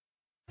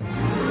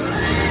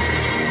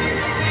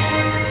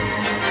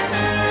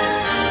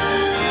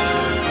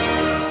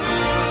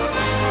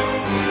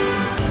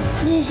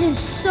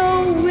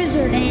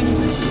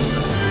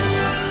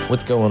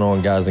What's going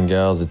on, guys and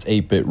gals? It's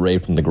 8-Bit Ray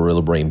from the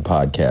Gorilla Brain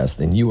Podcast,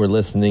 and you are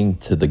listening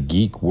to the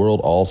Geek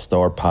World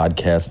All-Star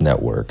Podcast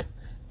Network.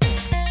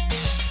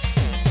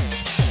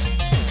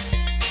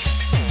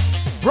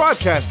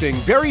 Broadcasting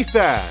very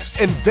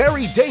fast and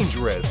very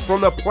dangerous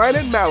from the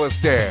planet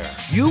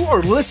Malastare. You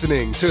are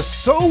listening to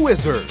So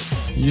Wizard.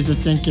 You're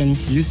thinking,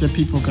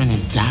 people gonna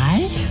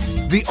die?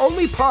 The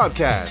only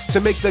podcast to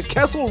make the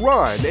Kessel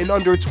run in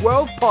under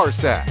 12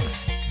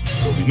 parsecs.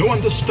 There'll be no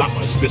one to stop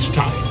us this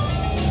time.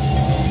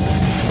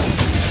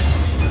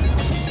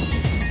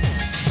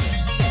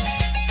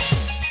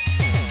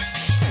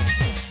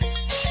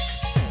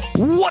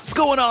 What's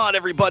going on,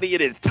 everybody?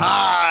 It is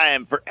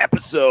time for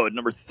episode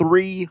number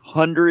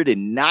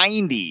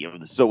 390 of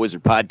the So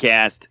Wizard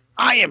Podcast.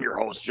 I am your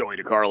host, Joey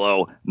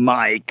DiCarlo.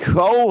 My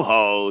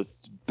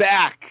co-host,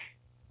 back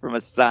from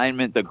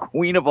assignment, the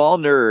queen of all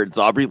nerds,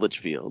 Aubrey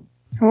Litchfield.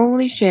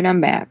 Holy shit, I'm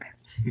back.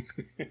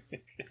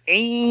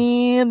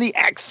 And the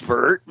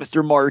expert,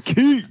 Mr.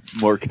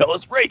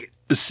 Marcellus Reagan.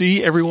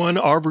 See, everyone,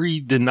 Aubrey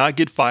did not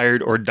get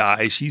fired or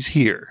die. She's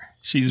here.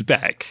 She's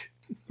back.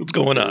 What's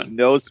going on? There's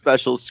no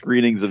special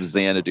screenings of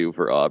Xanadu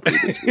for Aubrey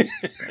this week.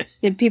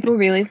 Did people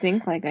really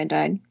think like I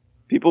died?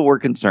 People were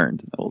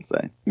concerned, I will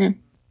say. Yeah.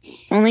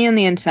 Only on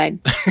the inside.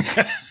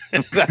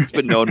 That's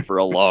been known for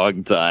a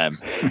long time.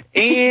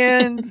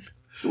 And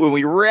when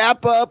we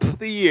wrap up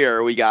the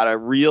year, we got to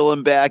reel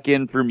him back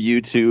in from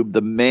YouTube.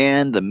 The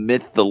man, the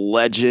myth, the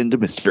legend,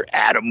 Mr.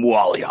 Adam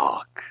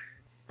Wallyhawk.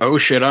 Oh,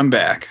 shit, I'm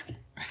back.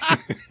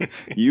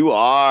 You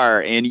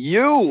are. And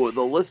you,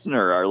 the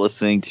listener, are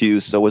listening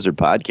to So Wizard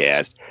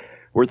Podcast.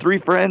 We're three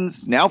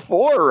friends, now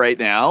four right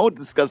now,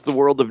 discuss the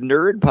world of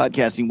nerd,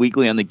 podcasting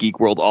weekly on the Geek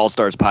World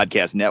All-Stars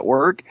Podcast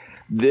Network.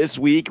 This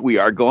week, we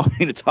are going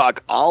to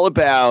talk all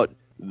about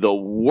the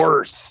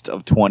worst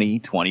of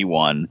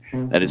 2021.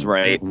 That is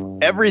right.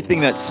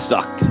 Everything that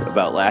sucked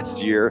about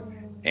last year.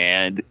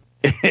 And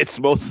it's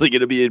mostly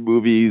going to be in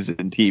movies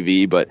and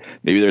TV, but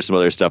maybe there's some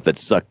other stuff that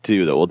sucked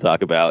too that we'll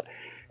talk about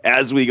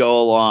as we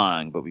go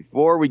along. But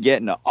before we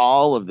get into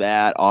all of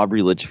that,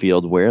 Aubrey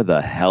Litchfield, where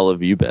the hell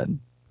have you been?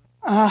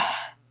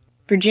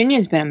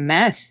 Virginia's been a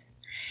mess.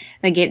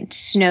 Like, it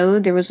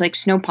snowed. There was like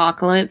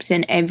snowpocalypse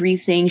and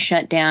everything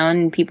shut down.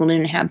 And people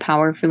didn't have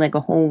power for like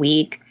a whole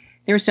week.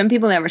 There were some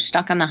people that were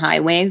stuck on the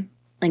highway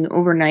like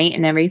overnight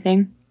and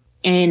everything.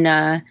 And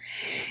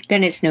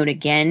then it snowed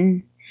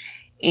again.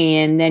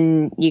 And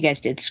then you guys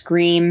did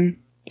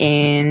Scream.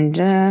 And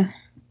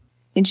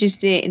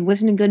it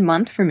wasn't a good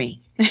month for me.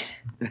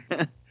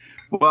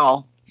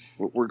 Well,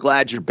 we're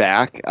glad you're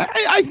back.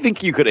 I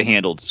think you could have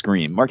handled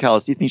Scream.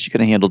 Marcellus, do you think she could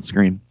have handled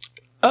Scream?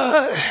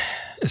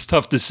 It's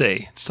tough to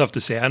say.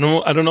 I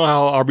don't know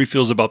how Aubrey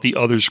feels about the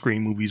other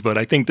Scream movies, but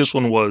I think this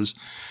one was.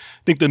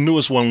 I think the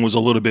newest one was a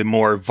little bit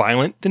more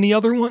violent than the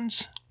other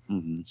ones.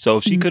 Mm-hmm. So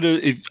if she could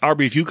have,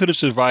 Aubrey, if you could have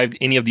survived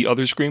any of the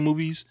other Scream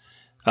movies,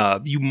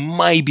 you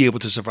might be able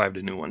to survive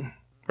the new one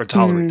or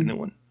tolerate the new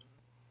one.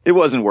 It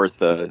wasn't worth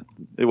the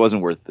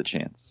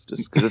chance.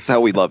 Just because that's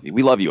how we love you.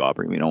 We love you,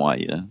 Aubrey. We don't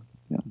want you to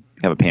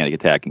have a panic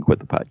attack and quit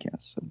the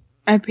podcast. So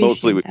I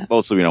appreciate that.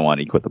 Mostly we don't want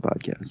you to quit the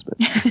podcast. But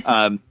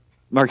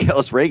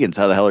Marcellus Reagans,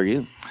 how the hell are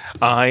you?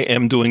 I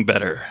am doing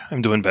better.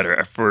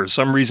 For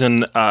some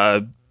reason,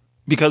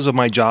 because of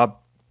my job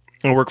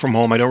and work from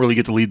home, I don't really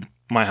get to leave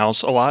my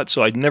house a lot.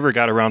 So I never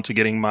got around to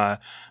getting my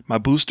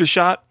booster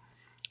shot.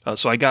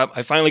 So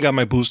I finally got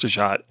my booster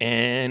shot,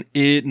 and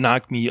it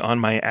knocked me on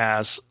my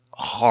ass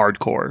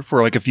hardcore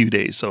for like a few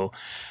days. So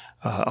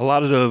a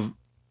lot of the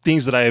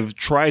things that I've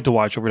tried to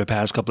watch over the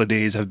past couple of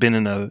days have been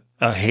in a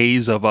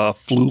haze of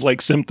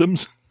flu-like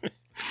symptoms.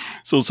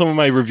 So some of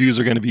my reviews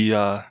are going to be,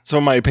 some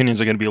of my opinions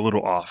are going to be a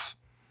little off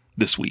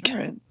this week.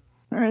 All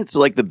right. So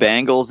like the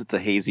Bengals, it's a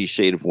hazy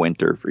shade of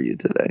winter for you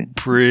today.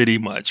 Pretty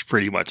much.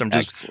 I'm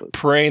just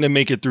praying to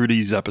make it through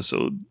this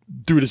episode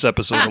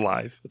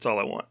alive. That's all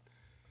I want.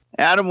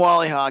 Adam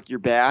Wallyhawk, you're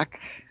back.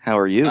 How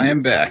are you? I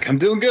am back. I'm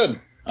doing good.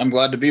 I'm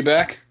glad to be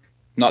back.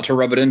 Not to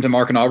rub it into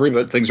Mark and Aubrey,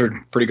 but things are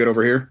pretty good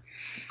over here.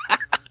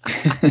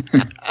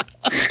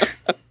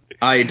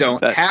 I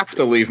don't have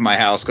to leave my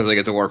house because I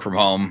get to work from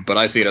home, but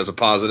I see it as a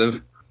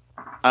positive.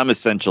 I'm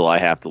essential. I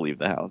have to leave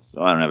the house,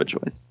 so I don't have a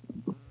choice.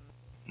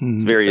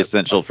 It's very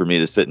essential for me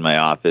to sit in my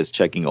office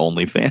checking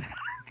OnlyFans.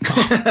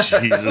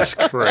 Jesus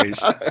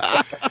Christ.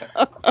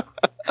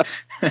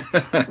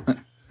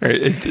 All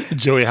right,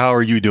 Joey, how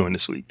are you doing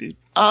this week, dude?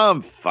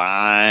 I'm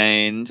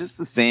fine. Just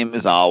the same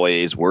as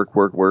always. Work.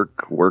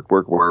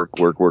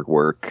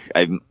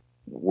 I've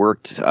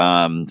worked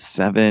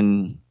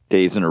 7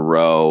 days in a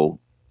row.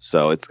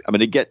 So I'm going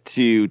to get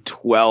to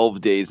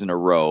 12 days in a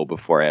row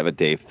before I have a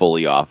day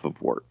fully off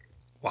of work.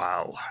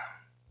 Wow.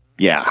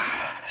 Yeah.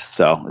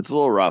 So it's a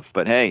little rough,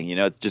 but hey,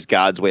 it's just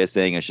God's way of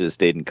saying I should have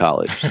stayed in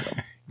college. So.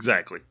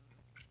 Exactly.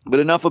 But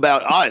enough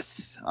about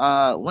us.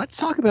 Let's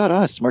talk about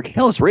us.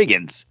 Marcellus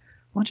Reagans.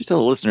 Why don't you tell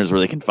the listeners where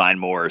they can find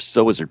more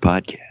So Wizard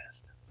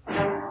Podcast?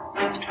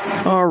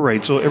 All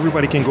right, so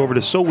everybody can go over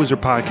to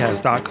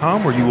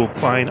SoWizardPodcast.com where you will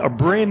find a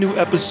brand new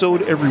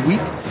episode every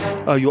week.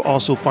 You'll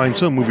also find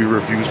some movie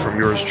reviews from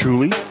yours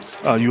truly.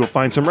 You will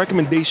find some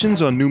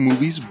recommendations on new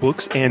movies,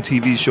 books, and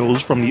TV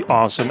shows from the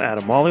awesome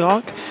Adam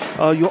Mollyhawk.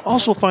 You'll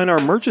also find our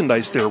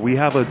merchandise there. We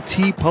have a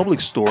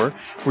TeePublic store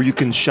where you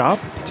can shop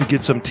to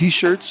get some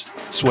t-shirts,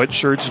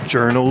 sweatshirts,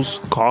 journals,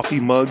 coffee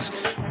mugs,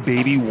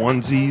 baby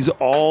onesies,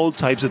 all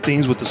types of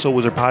things with the So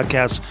Wizard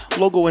Podcast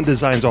logo and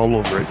designs all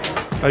over it.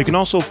 You can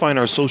also find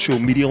our social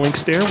media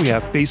links there. We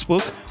have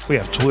Facebook, we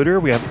have Twitter,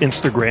 we have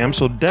Instagram,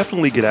 so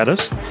definitely get at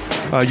us.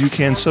 You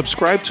can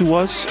subscribe to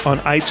us on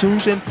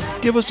iTunes and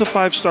give us a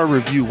 5-star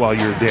review while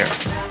you're there.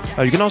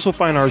 You can also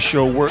find our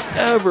show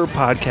wherever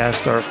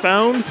podcasts are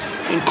found,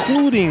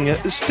 including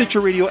Stitcher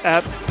Radio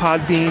app,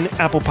 Podbean,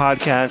 Apple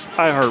Podcasts,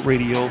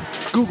 iHeartRadio,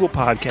 Google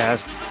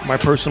Podcasts, my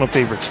personal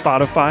favorite,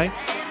 Spotify.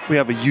 We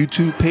have a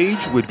YouTube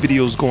page with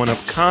videos going up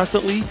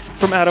constantly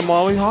from Adam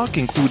Mollyhawk,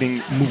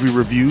 including movie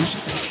reviews,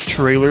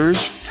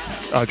 trailers,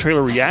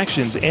 trailer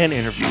reactions, and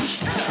interviews.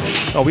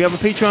 We have a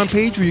Patreon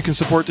page where you can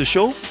support the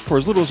show for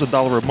as little as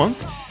 $1 a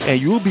month,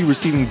 and you will be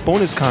receiving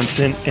bonus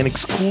content and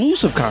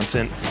exclusive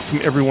content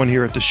from everyone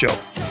here at the show.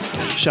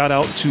 Shout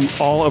out to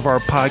all of our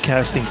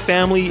podcasting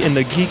family in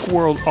the Geek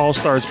World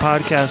All-Stars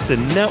Podcast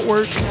and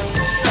Network.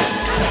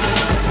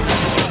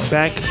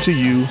 Back to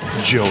you,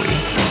 Joey.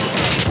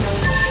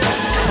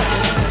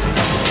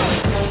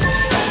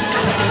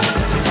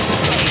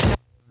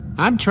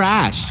 I'm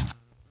trash.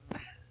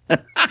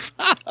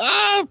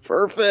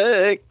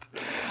 Perfect.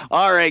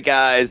 All right,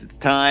 guys, it's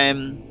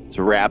time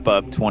to wrap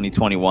up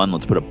 2021.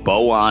 Let's put a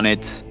bow on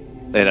it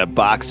and a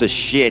box of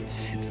shit.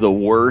 It's the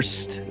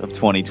worst of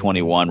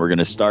 2021. We're going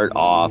to start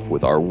off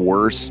with our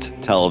worst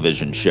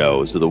television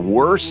show. So the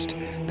worst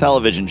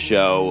television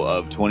show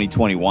of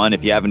 2021.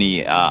 If you have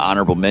any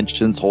honorable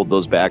mentions, hold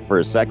those back for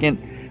a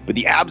second. But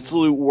the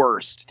absolute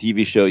worst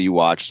TV show you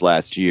watched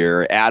last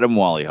year, Adam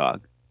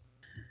Mollyhawk.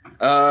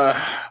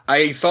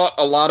 I thought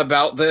a lot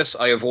about this.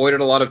 I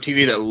avoided a lot of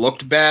TV that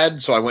looked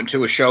bad, so I went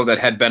to a show that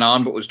had been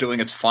on but was doing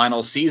its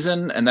final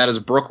season, and that is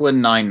Brooklyn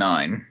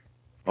Nine-Nine.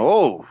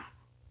 Oh.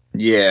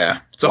 Yeah.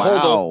 It's a Wow.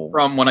 holdover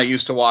from when I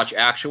used to watch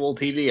actual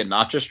TV and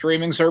not just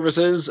streaming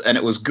services, and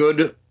it was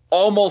good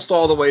almost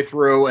all the way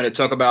through, and it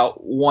took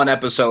about one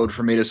episode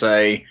for me to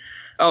say,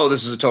 oh,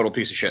 this is a total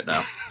piece of shit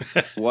now.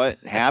 What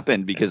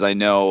happened? Because I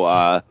know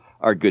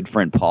our good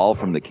friend Paul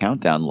from The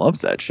Countdown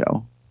loves that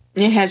show.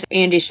 It has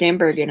Andy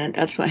Samberg in it.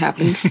 That's what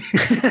happened.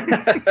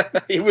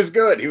 He was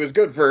good. He was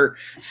good for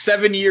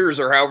 7 years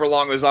or however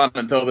long it was on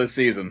until this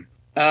season.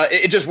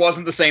 It just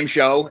wasn't the same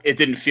show. It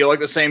didn't feel like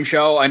the same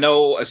show. I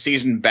know a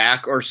season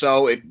back or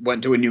so, it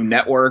went to a new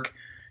network,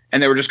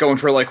 and they were just going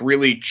for like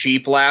really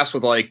cheap laughs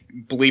with like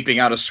bleeping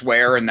out a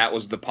swear, and that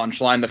was the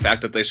punchline, the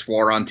fact that they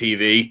swore on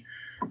TV.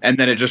 And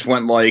then it just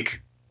went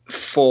like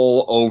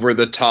full over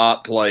the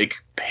top, like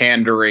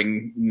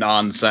pandering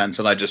nonsense,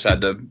 and I just had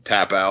to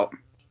tap out.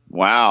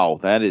 Wow,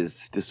 that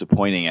is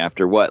disappointing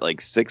after what, like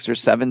 6 or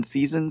 7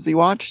 seasons you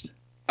watched?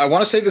 I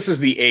want to say this is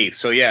the 8th,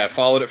 so yeah, I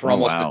followed it for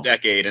almost wow. a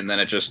decade, and then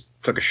it just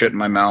took a shit in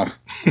my mouth.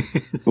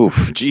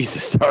 Oof,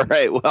 Jesus. All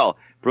right, well,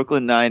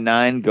 Brooklyn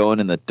Nine-Nine going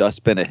in the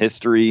dustbin of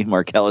history.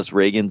 Marcellus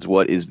Reagan's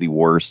What is the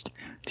worst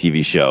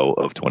TV show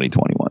of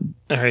 2021?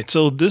 All right,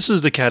 so this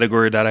is the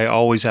category that I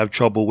always have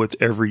trouble with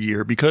every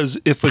year, because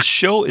if a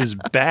show is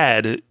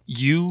bad,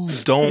 you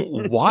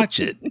don't watch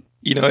it.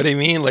 You know what I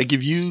mean? Like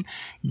if you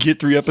get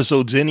 3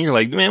 episodes in, you're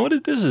like, man,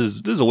 this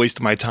is a waste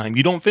of my time.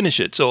 You don't finish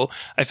it. So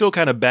I feel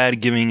kind of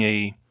bad giving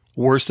a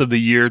worst of the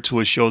year to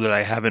a show that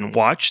I haven't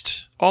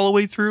watched all the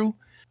way through.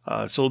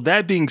 So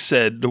that being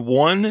said,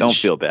 don't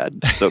feel bad.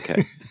 It's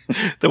okay.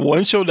 The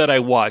one show that I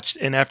watched,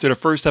 and after the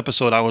first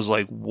episode, I was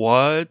like,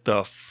 what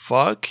the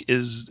fuck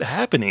is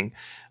happening?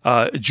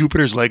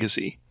 Jupiter's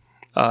Legacy.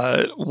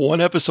 One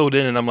episode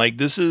in, and I'm like,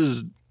 just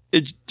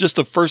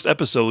the first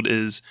episode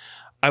is,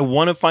 I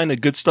want to find the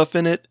good stuff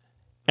in it,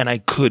 and I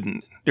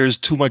couldn't. There's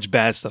too much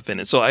bad stuff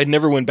in it. So I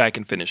never went back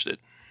and finished it.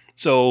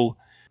 So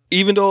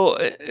even though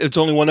it's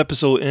only one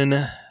episode in,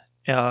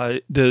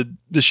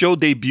 the show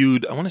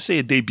debuted, I want to say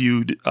it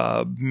debuted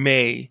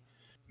May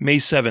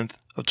 7th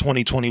of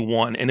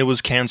 2021, and it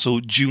was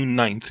canceled June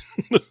 9th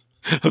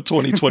of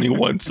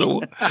 2021.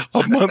 So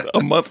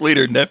a month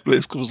later,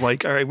 Netflix was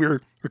like, all right, we're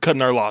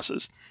cutting our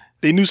losses.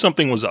 They knew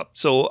something was up.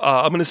 So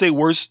I'm going to say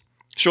worst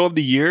show of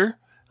the year,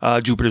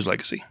 Jupiter's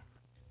Legacy.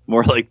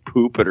 More like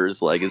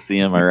Poopiter's Legacy,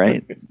 am I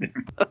right?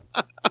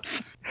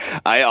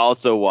 I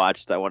also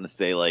watched, I want to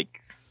say, like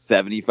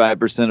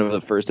 75% of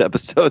the first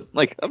episode.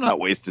 Like, I'm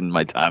not wasting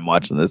my time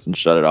watching this and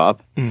shut it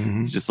off.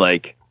 Mm-hmm. It's just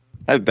like,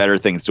 I have better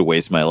things to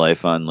waste my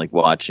life on, like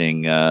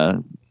watching,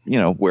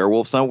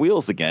 Werewolves on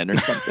Wheels again or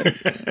something.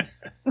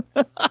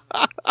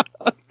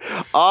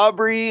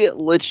 Aubrey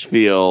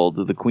Litchfield,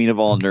 the queen of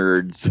all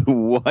nerds.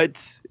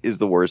 What is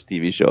the worst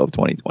TV show of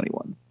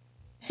 2021?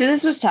 So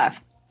this was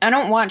tough. I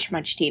don't watch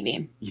much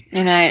TV,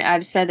 and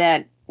I've said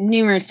that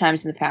numerous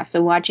times in the past.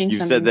 So watching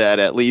You've said that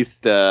at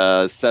least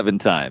 7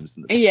 times.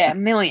 Yeah, a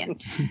million.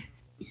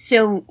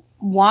 So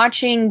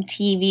watching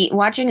TV,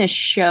 watching a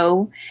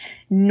show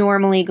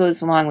normally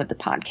goes along with the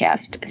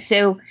podcast.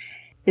 So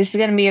this is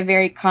going to be a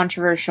very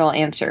controversial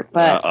answer,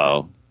 but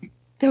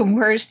The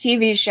worst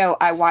TV show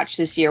I watched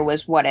this year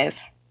was What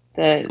If.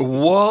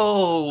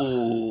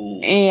 Whoa.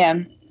 Yeah.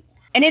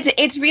 And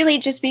it's really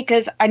just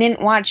because I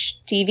didn't watch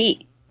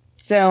TV.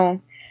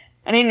 So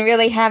I didn't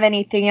really have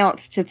anything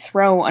else to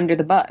throw under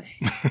the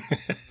bus.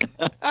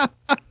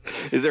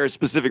 Is there a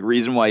specific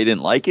reason why you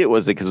didn't like it?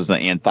 Was it because it was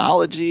an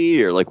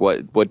anthology, or like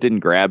what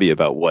didn't grab you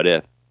about What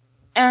If?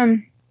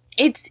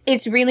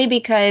 It's really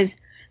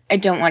because I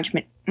don't watch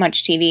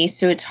much TV,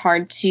 so it's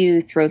hard to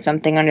throw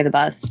something under the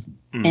bus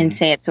and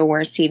say it's the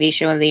worst TV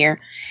show of the year.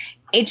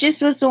 It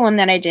just was the one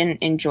that I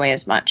didn't enjoy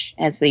as much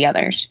as the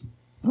others.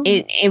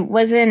 It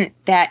wasn't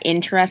that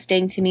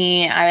interesting to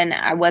me.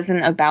 I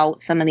wasn't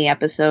about some of the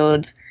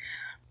episodes.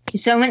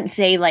 So I wouldn't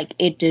say like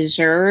it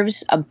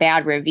deserves a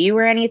bad review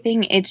or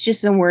anything. It's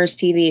just the worst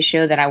TV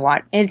show that I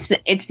watched.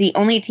 It's the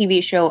only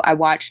TV show I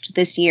watched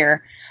this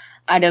year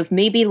out of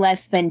maybe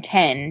less than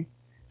 10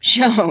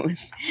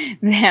 shows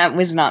that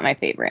was not my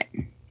favorite.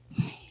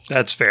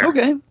 That's fair.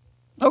 Okay.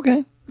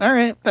 All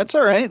right. That's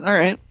all right.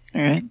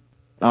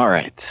 All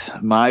right.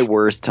 My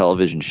worst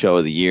television show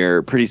of the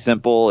year. Pretty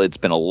simple. It's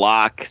been a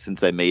lock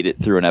since I made it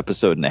through an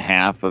episode and a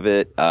half of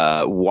it.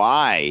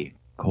 Why?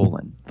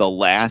 The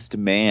Last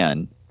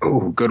Man.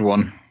 Oh, good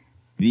one.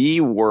 The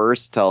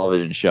worst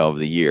television show of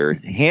the year.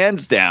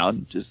 Hands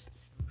down. Just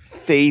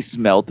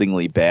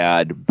face-meltingly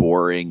bad,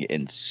 boring,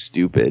 and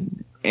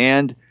stupid.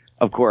 And,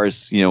 of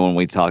course, when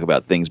we talk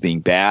about things being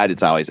bad,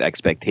 it's always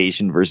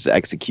expectation versus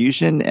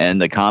execution.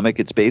 And the comic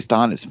it's based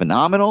on is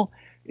phenomenal.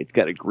 It's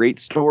got a great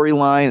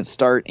storyline, a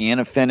start and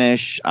a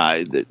finish.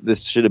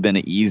 This should have been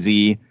an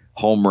easy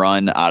home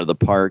run out of the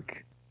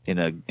park in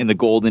the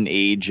golden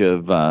age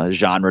of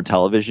genre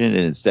television,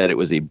 and instead it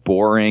was a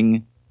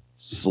boring,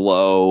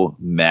 slow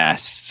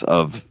mess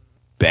of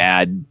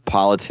bad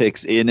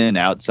politics in and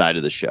outside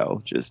of the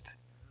show. Just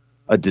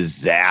a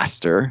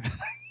disaster.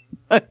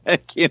 I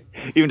can't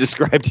even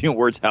describe to you in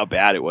words how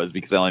bad it was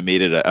because I only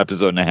made it an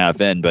episode and a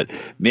half in, but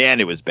man,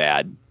 it was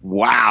bad.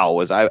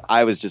 Wow.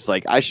 I was just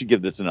like, I should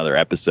give this another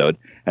episode.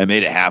 I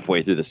made it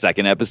halfway through the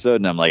second episode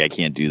and I'm like, I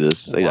can't do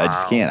this. Wow. I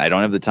just can't. I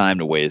don't have the time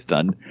to waste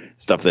on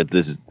stuff that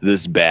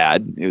this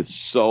bad. It was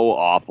so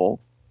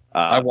awful.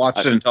 I watched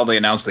it until they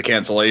announced the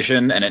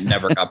cancellation and it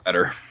never got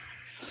better.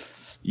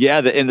 Yeah.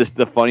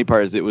 The funny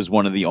part is it was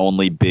one of the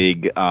only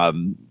big,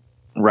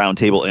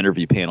 roundtable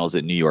interview panels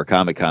at New York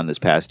Comic Con this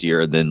past year,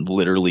 and then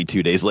literally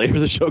 2 days later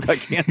the show got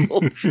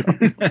canceled. So.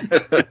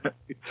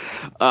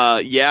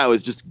 It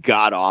was just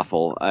god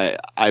awful.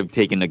 I've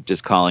taken to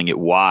just calling it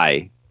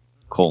Why: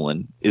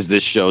 Is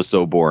this show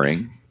so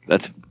boring?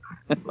 That's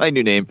my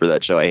new name for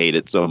that show. I hate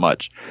it so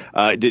much.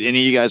 Did any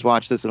of you guys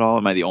watch this at all?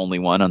 Am I the only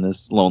one on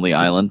this lonely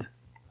island?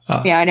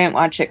 Yeah, I didn't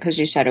watch it because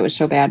you said it was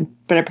so bad,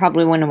 but I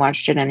probably wouldn't have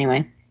watched it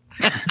anyway.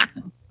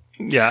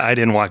 Yeah, I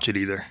didn't watch it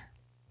either.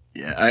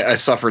 Yeah, I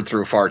suffered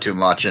through far too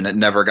much, and it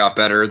never got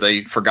better.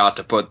 They forgot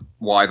to put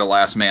Why the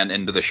Last Man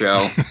into the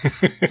show.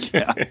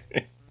 Yeah.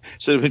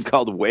 Should have been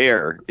called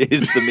Where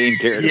is the main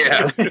character.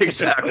 Yeah,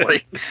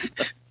 exactly.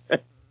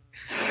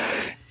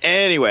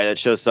 Anyway, that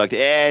show sucked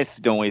ass.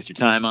 Don't waste your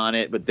time on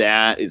it. But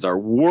that is our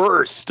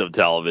worst of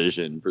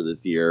television for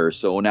this year.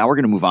 So now we're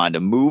going to move on to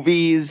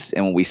movies.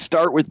 And when we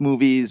start with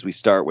movies, we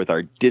start with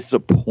our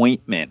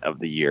disappointment of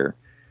the year.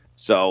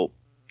 So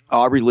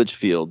Aubrey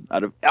Litchfield,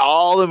 out of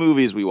all the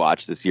movies we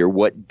watched this year,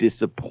 what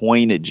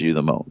disappointed you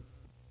the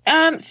most?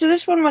 So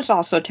this one was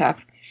also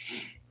tough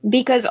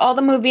because all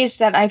the movies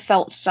that I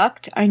felt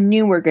sucked, I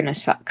knew were going to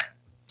suck.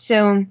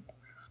 So I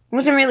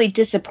wasn't really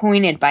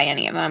disappointed by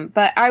any of them.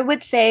 But I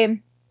would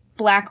say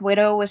Black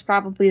Widow was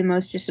probably the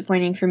most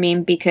disappointing for me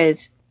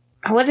because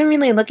I wasn't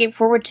really looking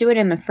forward to it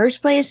in the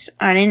first place.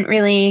 I don't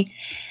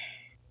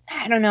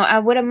know. I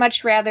would have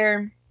much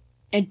rather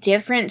a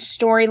different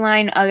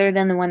storyline other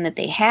than the one that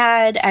they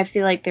had. I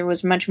feel like there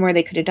was much more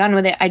they could have done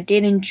with it. I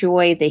did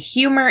enjoy the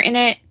humor in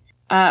it,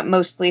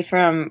 mostly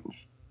from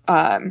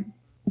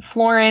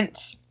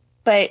Florence,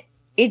 but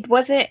it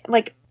wasn't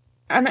like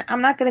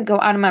I'm not going to go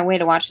out of my way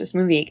to watch this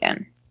movie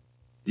again.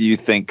 Do you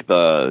think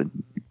the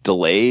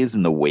delays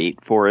and the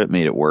wait for it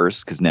made it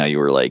worse because now you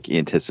were like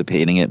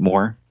anticipating it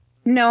more?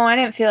 No, I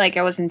didn't feel like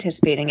I was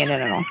anticipating it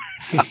at all.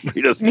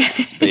 He doesn't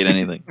anticipate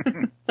anything.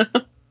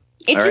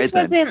 It all just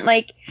wasn't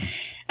like,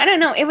 I don't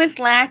know, it was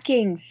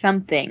lacking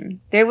something.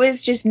 There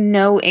was just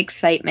no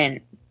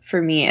excitement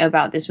for me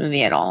about this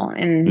movie at all.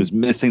 And it was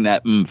missing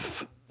that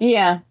oomph.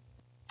 Yeah.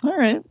 All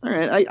right.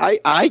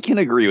 I can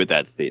agree with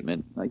that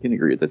statement. I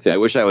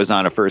wish I was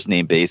on a first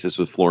name basis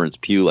with Florence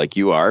Pugh like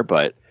you are,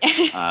 but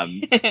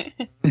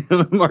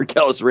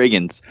Marcellus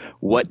Reagans,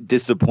 what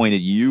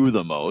disappointed you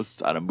the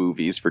most out of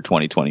movies for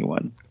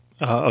 2021?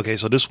 Okay,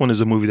 so this one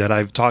is a movie that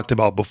I've talked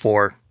about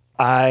before.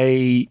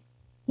 I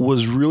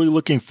was really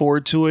looking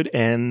forward to it,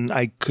 and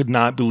I could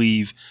not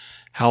believe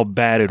how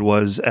bad it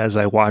was as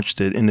I watched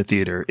it in the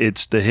theater.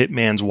 It's The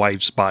Hitman's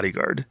Wife's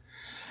Bodyguard.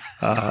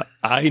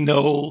 I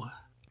know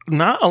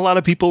not a lot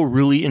of people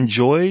really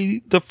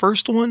enjoy the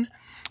first one,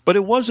 but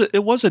it was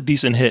a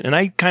decent hit, and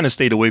I kind of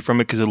stayed away from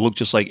it because it looked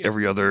just like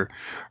every other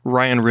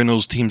Ryan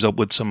Reynolds teams up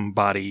with some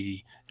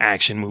body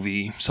action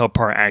movie,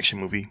 subpar action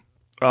movie.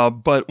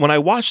 But when I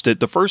watched it,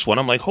 the first one,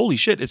 I'm like, holy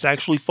shit, it's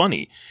actually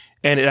funny.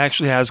 And it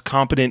actually has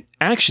competent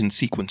action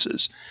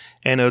sequences.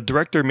 And a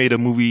director made a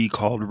movie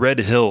called Red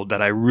Hill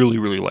that I really,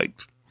 really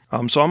liked.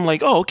 So I'm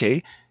like, oh,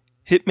 okay.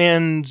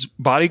 Hitman's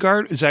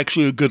Bodyguard is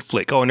actually a good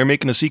flick. Oh, and they're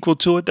making a sequel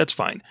to it? That's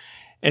fine.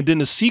 And then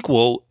the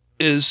sequel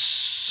is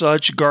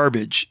such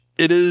garbage.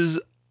 It is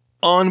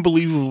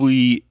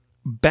unbelievably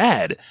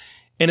bad.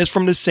 And it's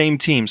from the same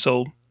team.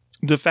 So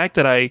the fact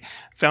that I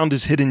found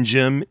this hidden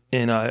gem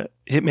in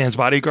Hitman's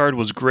Bodyguard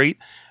was great.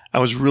 I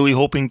was really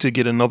hoping to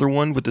get another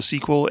one with the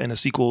sequel, and the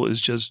sequel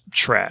is just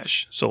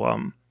trash.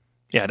 So,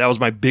 yeah, that was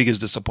my biggest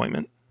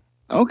disappointment.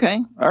 Okay.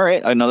 All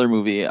right. Another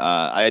movie.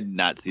 I did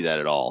not see that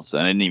at all. So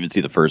I didn't even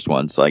see the first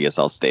one. So I guess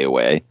I'll stay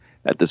away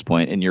at this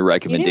point. In your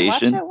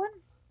recommendation? You didn't watch that one?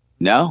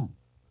 No.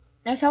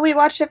 I thought we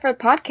watched it for the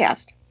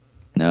podcast.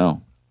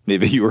 No.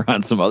 Maybe you were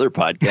on some other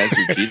podcast.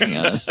 You're cheating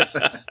on us.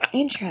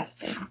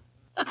 Interesting.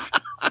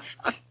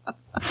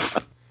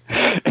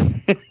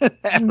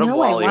 Adam I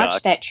Walliock.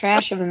 watched that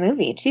trash of a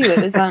movie, too.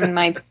 It was on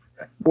my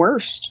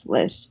worst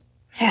list.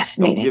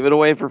 Fascinating. Don't give it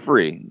away for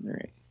free. All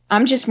right.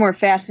 I'm just more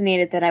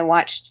fascinated that I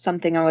watched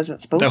something I wasn't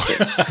supposed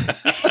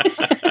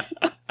to.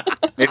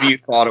 Maybe you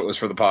thought it was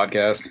for the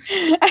podcast.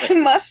 I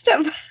must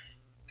have.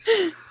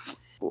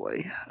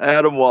 Boy.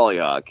 Adam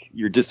Walliock,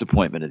 your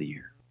disappointment of the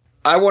year.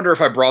 I wonder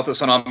if I brought this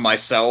one on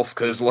myself,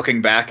 because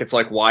looking back, it's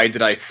like, why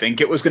did I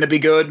think it was going to be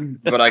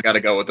good? But I got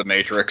to go with The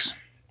Matrix.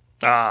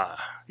 Ah,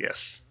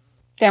 yes.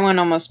 That one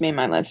almost made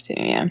my list, too,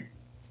 yeah.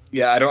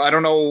 Yeah, I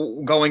don't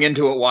know going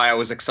into it why I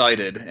was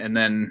excited, and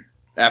then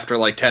after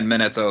like 10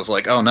 minutes, I was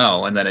like, oh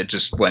no, and then it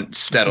just went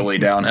steadily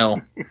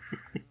downhill.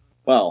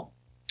 Well,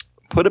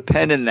 put a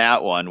pen in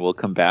that one. We'll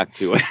come back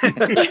to it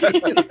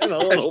in a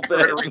little We're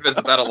going to bit.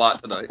 revisit that a lot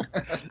tonight.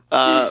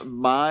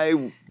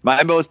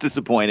 My most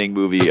disappointing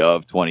movie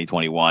of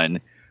 2021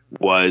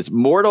 was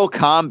Mortal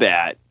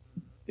Kombat.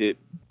 It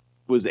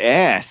was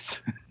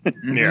ass.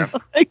 Yeah.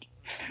 Like,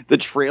 the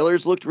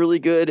trailers looked really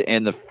good,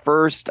 and the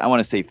first, I want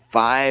to say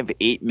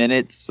 5-8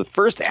 minutes, the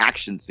first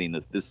action scene,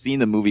 the scene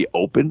the movie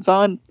opens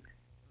on,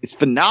 is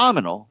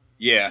phenomenal.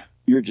 Yeah.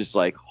 You're just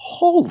like,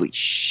 holy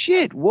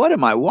shit, what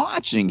am I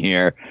watching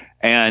here?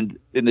 And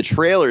in the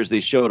trailers, they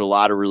showed a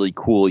lot of really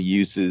cool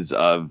uses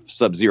of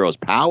Sub-Zero's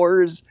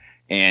powers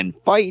and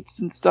fights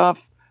and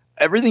stuff.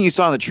 Everything you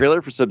saw in the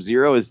trailer for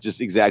Sub-Zero is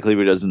just exactly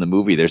what it does in the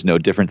movie. There's no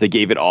difference. They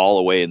gave it all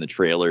away in the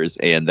trailers,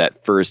 and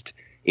that first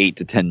 8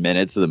 to 10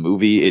 minutes of the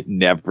movie, it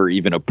never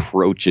even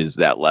approaches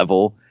that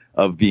level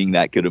of being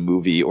that good a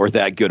movie or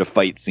that good a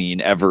fight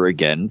scene ever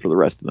again for the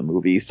rest of the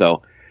movie.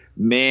 So,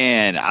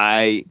 man,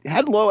 I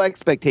had low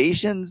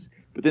expectations,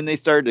 but then they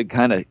started to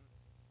kind of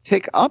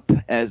tick up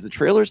as the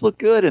trailers looked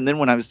good. And then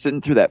when I was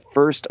sitting through that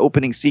first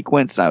opening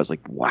sequence, I was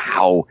like,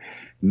 wow,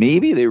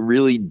 maybe they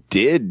really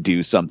did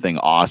do something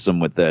awesome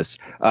with this.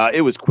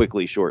 It was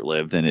quickly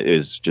short-lived, and it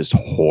is just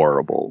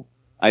horrible.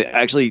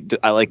 I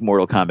like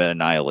Mortal Kombat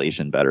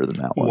Annihilation better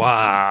than that one.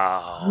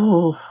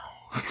 Wow.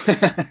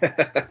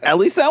 At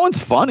least that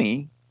one's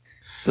funny.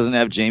 Doesn't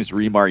have James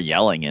Remar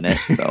yelling in it.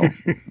 So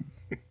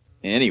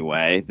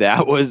anyway,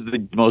 that was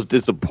the most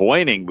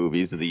disappointing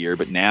movies of the year.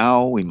 But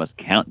now we must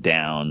count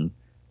down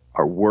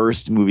our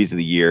worst movies of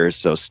the year.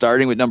 So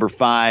starting with number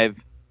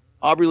 5,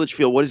 Aubrey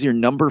Litchfield, what is your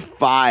number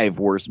 5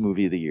 worst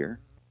movie of the year?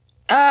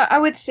 I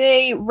would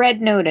say Red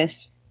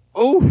Notice.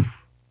 Oh,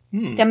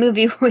 That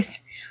movie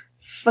was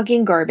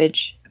fucking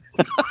garbage.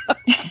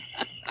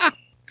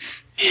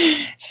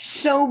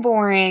 So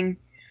boring.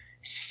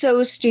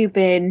 So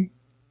stupid.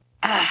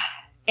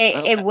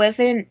 It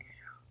wasn't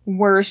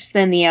worse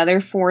than the other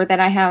 4 that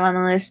I have on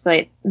the list,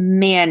 but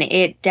man,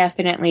 it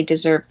definitely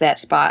deserves that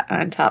spot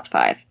on top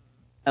 5.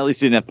 at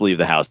least you didn't have to leave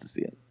the house to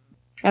see it.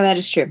 Oh, that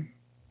is true.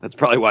 That's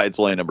probably why it's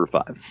only number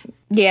 5.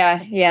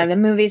 Yeah. The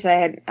movies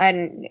I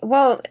hadn't.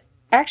 Well,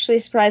 actually,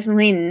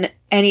 surprisingly,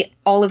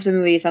 all of the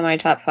movies on my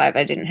top 5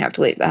 I didn't have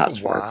to leave the house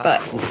for,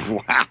 but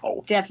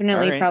Wow.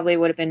 definitely All right. probably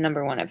would have been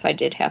number 1 if I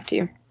did have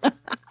to.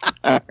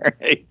 All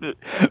right.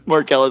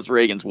 Marcellus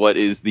Reagans, what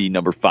is the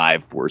number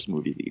 5 worst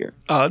movie of the year?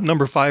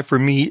 Number 5 for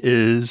me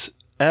is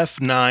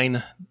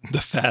F9,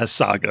 The Fast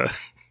Saga.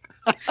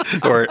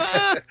 Or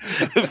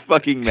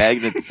Fucking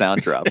Magnet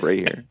sound drop right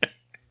here.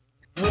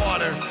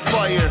 Water,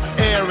 fire,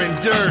 air,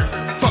 and dirt.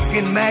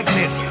 Fucking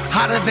magnets,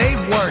 how do they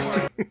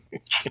work?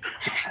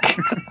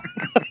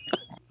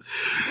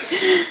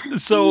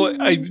 So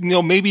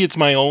maybe it's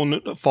my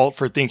own fault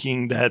for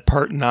thinking that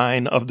part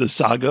 9 of the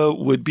saga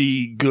would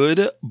be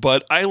good,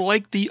 but I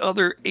like the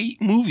other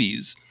 8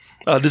 movies.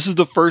 This is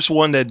the first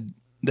one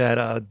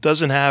that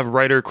doesn't have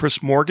writer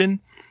Chris Morgan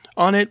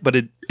on it, but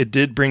it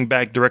did bring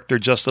back director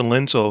Justin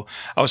Lin. So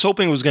I was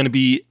hoping it was going to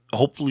be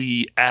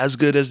hopefully as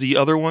good as the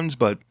other ones,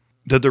 but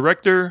the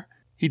director,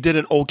 he did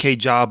an okay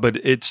job, but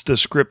it's the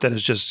script that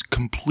is just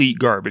complete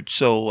garbage.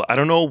 So I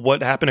don't know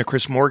what happened to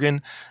Chris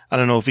Morgan. I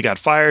don't know if he got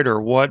fired or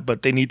what,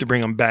 but they need to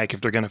bring him back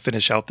if they're going to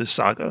finish out this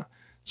saga.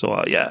 So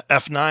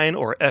F9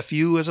 or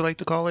FU as I like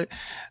to call it.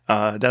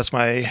 That's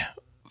my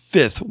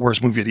 5th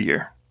worst movie of the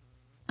year.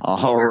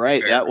 All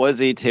right, that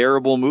was a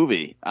terrible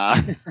movie.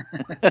 Adam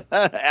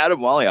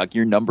Waliak,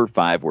 your number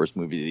 5 worst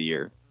movie of the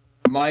year.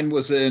 Mine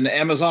was an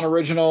Amazon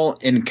original,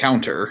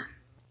 Encounter.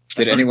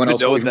 Did anyone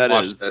else know what that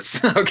watch is?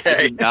 this? I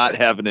Okay. did not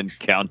have an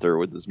encounter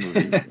with this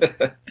movie.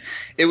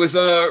 It was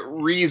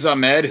Riz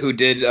Ahmed who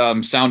did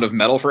Sound of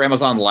Metal for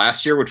Amazon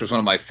last year, which was one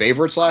of my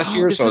favorites last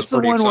year. This So I is was the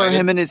pretty one where excited.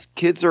 him and his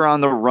kids are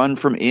on the run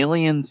from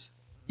aliens.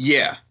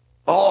 Yeah,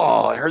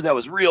 Oh, I heard that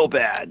was real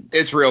bad.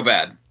 it's real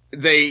bad.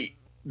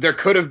 There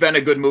could have been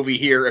a good movie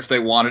here if they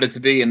wanted it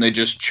to be, and they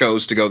just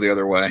chose to go the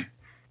other way.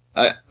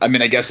 I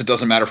mean, I guess it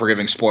doesn't matter if we're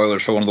giving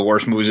spoilers for one of the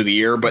worst movies of the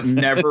year, but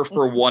never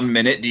for 1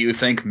 minute do you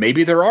think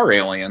maybe there are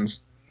aliens.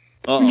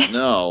 Oh,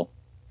 no.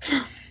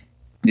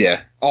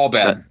 Yeah, all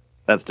bad.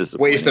 That's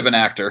disappointing. Waste of an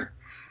actor.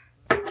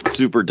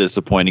 Super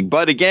disappointing.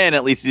 But again,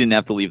 at least he didn't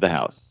have to leave the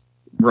house.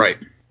 Right.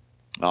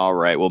 All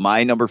right. Well,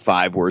 my number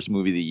 5 worst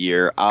movie of the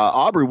year.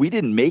 Aubrey, we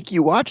didn't make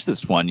you watch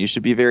this one. You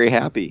should be very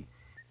happy.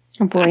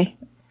 Oh boy.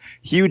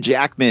 Hugh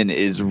Jackman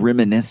is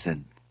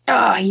Reminiscence.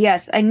 Oh,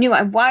 yes. I knew.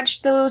 I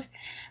watched those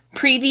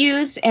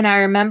previews, and I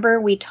remember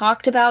we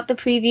talked about the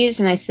previews,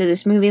 and I said,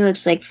 this movie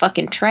looks like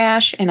fucking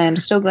trash, and I'm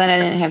so glad I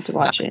didn't have to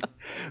watch it.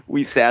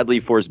 We sadly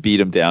forced beat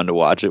him down to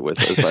watch it with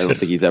us. I don't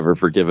think he's ever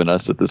forgiven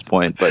us at this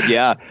point. But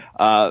yeah,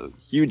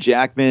 Hugh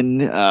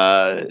Jackman,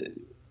 I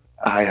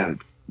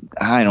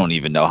don't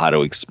even know how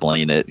to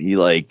explain it. He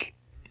like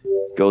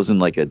goes in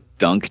like a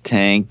dunk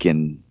tank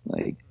and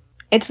like.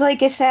 It's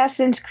like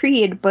Assassin's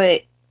Creed,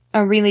 but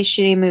a really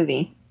shitty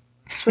movie.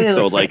 That's what it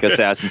So looks like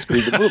Assassin's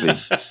Creed the movie.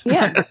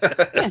 Yeah,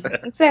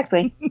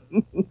 exactly.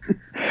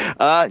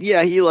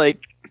 Yeah, he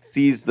like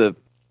sees the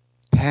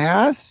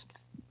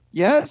past.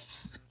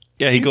 Yes.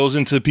 Yeah, he goes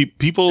into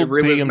people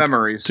pay him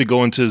memories. to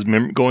go into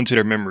go into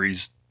their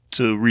memories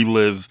to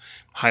relive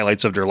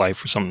highlights of their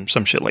life or some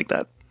shit like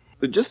that.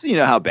 But just so you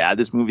know how bad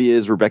this movie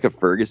is, Rebecca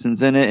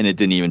Ferguson's in it, and it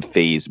didn't even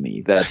faze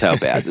me. That's how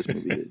bad this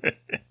movie is.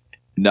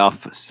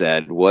 Enough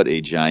said. What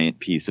a giant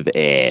piece of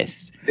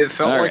ass. It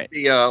felt All like right.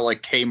 the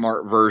like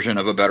Kmart version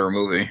of a better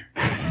movie.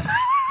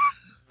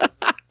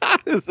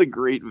 This is a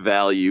great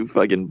value,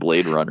 fucking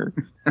Blade Runner.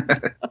 You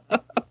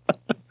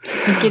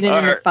get it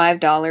in the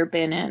 $5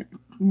 bin at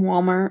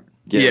Walmart.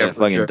 Get Yeah, a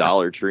for fucking sure.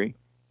 Dollar Tree.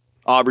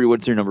 Aubrey,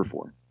 what's your number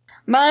 4?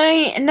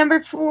 My number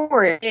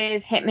 4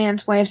 is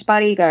Hitman's Wife's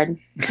Bodyguard.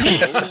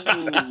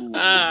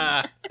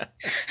 Ah,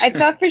 I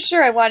thought for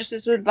sure I watched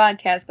this with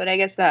podcast, but I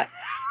guess not.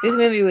 This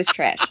movie was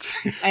trash.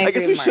 I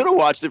guess we should have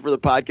watched it for the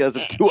podcast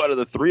if 2 out of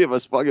the 3 of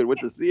us fucking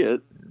went to see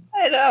it.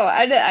 I know.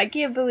 I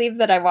can't believe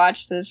that I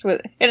watched this and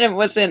it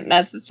wasn't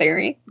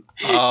necessary.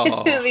 This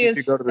oh. movie Did is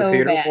you go to the so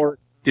theater bad. for it?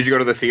 Did you go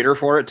to the theater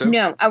for it too?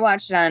 No, I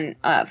watched it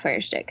on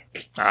Fire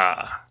Stick.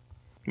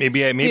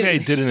 Maybe I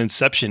did an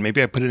Inception.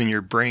 Maybe I put it in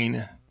your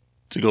brain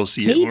to go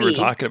see it when we were Maybe.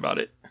 talking about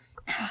it.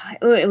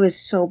 It was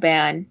so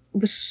bad. It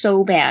was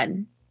so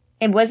bad.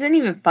 It wasn't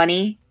even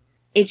funny.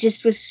 It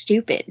just was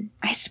stupid.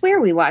 I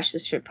swear we watched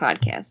this for a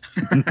podcast.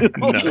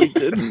 No, No. we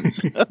didn't.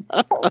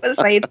 What was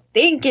I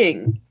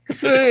thinking?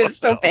 This movie was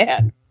so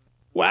bad.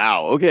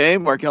 Wow. Okay,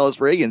 Marcellus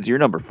Reagan's your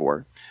number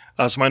 4.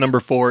 So my number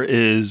 4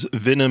 is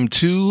Venom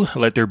 2,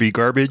 Let There Be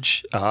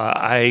Garbage.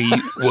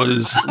 I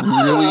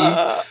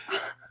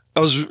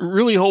was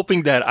really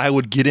hoping that I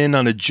would get in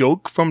on a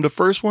joke from the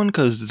first one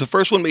because the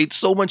first one made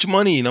so much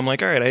money. And I'm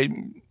like, all right,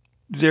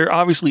 they're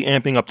obviously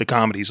amping up the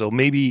comedy. So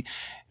maybe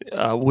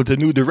with a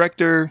new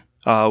director,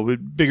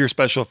 with bigger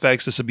special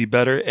effects, this would be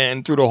better.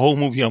 And through the whole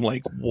movie, I'm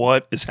like,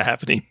 what is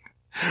happening?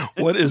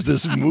 What is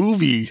this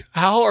movie?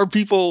 How are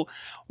people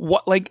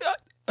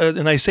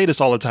and I say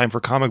this all the time for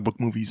comic book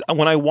movies.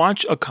 When I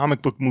watch a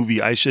comic book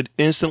movie, I should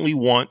instantly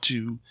want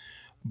to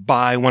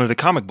buy one of the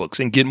comic books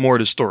and get more of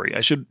the story.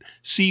 I should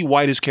see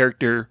why this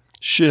character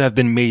should have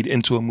been made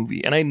into a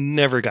movie. And I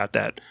never got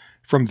that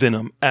from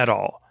Venom at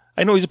all.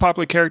 I know he's a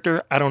popular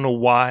character. I don't know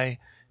why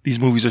these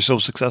movies are so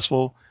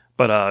successful.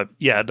 But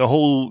yeah, the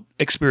whole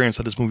experience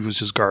of this movie was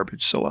just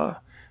garbage. So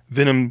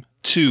Venom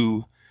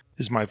 2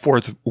 is my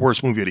 4th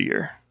worst movie of the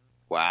year.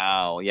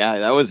 Wow. Yeah,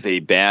 that was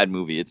a bad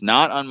movie. It's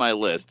not on my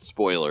list,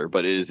 spoiler,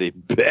 but it is a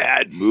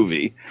bad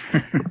movie.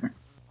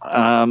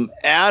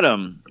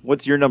 Adam,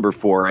 what's your number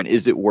 4? And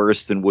is it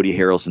worse than Woody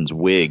Harrelson's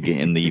wig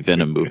in the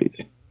Venom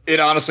movies? It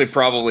honestly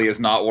probably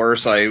is not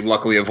worse. I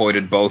luckily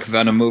avoided both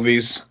Venom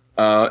movies.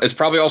 It's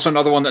probably also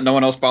another one that no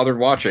one else bothered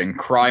watching.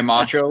 Cry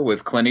Macho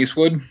with Clint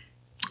Eastwood.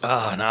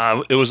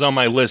 Nah, it was on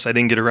my list. I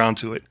didn't get around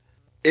to it.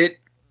 It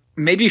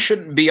maybe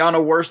shouldn't be on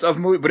a worst of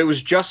movie, but it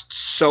was just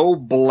so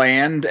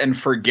bland and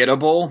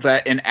forgettable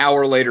that an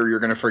hour later you're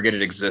going to forget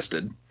it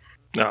existed.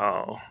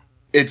 No.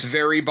 It's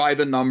very by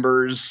the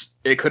numbers.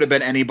 It could have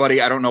been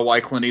anybody. I don't know why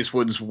Clint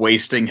Eastwood's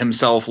wasting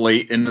himself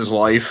late in his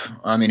life.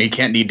 I mean, he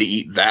can't need to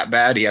eat that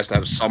bad. He has to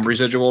have some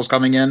residuals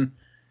coming in.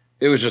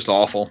 It was just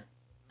awful.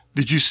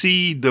 Did you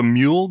see The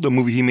Mule, the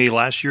movie he made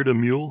last year, The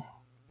Mule?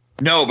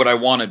 No, but I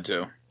wanted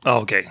to.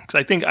 Oh, okay.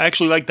 Because I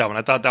actually liked that one.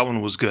 I thought that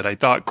one was good. I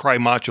thought Cry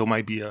Macho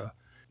might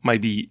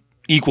be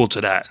equal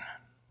to that.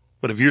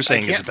 But if you're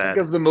saying I can't it's bad,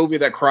 think of the movie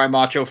that Cry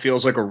Macho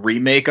feels like a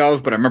remake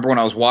of, but I remember when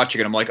I was watching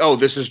it, I'm like, oh,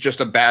 this is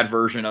just a bad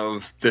version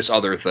of this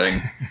other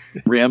thing.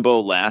 Rambo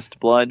Last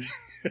Blood.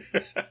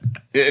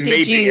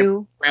 Did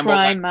you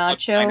cry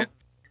macho?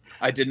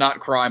 I did not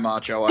cry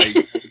macho.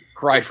 I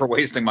cried for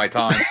wasting my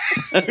time.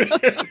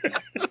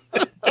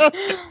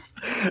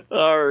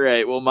 All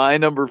right. Well, my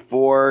number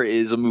 4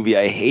 is a movie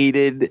I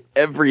hated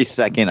every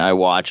second I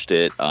watched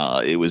it.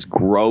 It was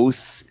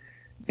gross.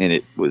 And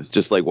it was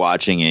just like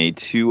watching a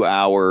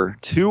 2-hour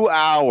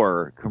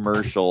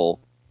commercial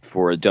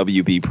for a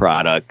WB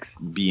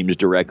product beamed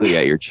directly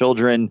at your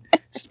children.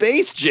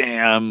 Space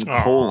Jam: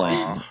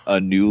 A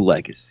New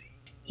Legacy.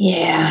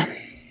 Yeah.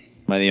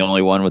 Am I the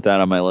only one with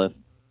that on my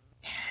list?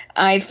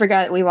 I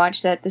forgot we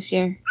watched that this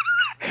year.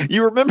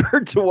 You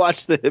remembered to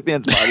watch the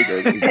Hitman's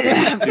Bodyguard we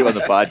do on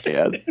the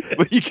podcast,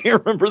 but you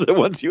can't remember the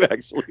ones you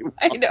actually watched.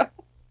 I know.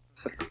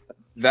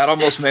 That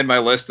almost made my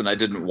list, and I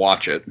didn't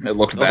watch it. It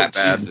looked that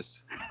bad.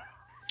 Jesus.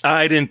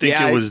 I didn't think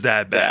it was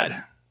that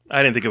bad.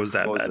 I didn't think it was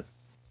that bad.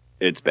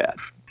 It's bad.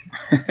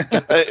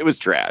 It was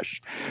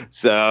trash.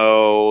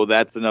 So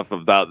that's enough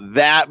about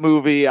that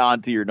movie. On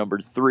to your number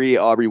 3.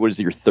 Aubrey, what is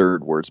your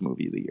third worst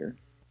movie of the year?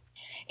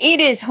 It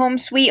is Home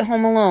Sweet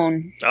Home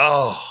Alone.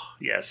 Oh,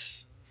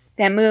 yes.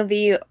 That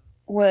movie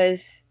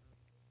was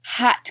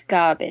hot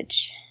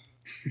garbage.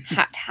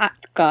 Hot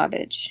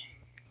garbage.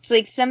 It's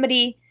like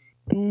somebody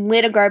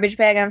lit a garbage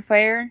bag on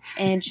fire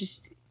and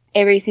just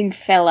everything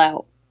fell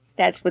out.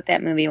 That's what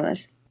that movie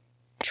was.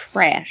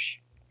 Trash.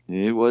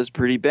 It was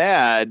pretty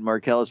bad.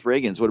 Marcellus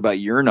Reagans, what about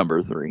your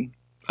number 3?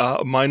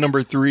 My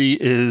number 3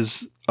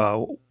 is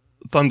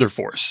Thunder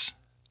Force.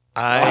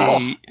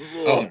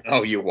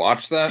 Oh, you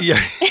watched that?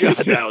 Yeah.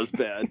 God, that was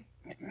bad.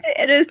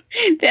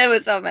 That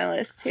was on my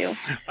list too.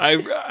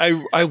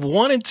 I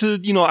wanted to,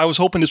 I was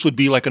hoping this would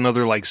be like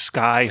another like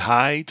Sky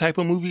High type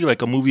of movie,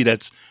 like a movie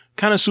that's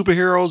kind of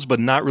superheroes, but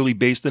not really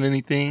based on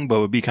anything, but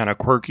would be kind of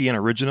quirky and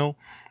original.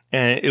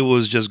 And it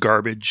was just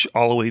garbage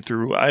all the way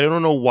through. I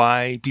don't know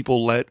why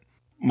people let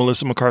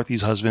Melissa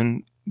McCarthy's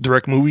husband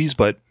direct movies,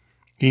 but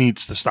he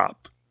needs to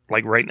stop,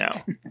 like right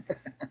now.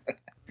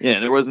 Yeah,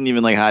 there wasn't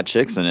even like hot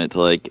chicks in it to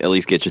like at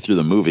least get you through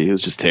the movie. It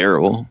was just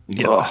terrible.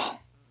 Yeah. Ugh,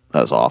 that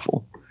was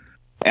awful.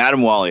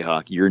 Adam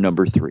Wallyhawk, you're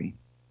number 3.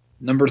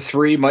 Number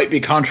 3 might be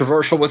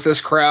controversial with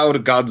this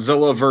crowd.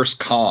 Godzilla vs.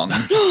 Kong.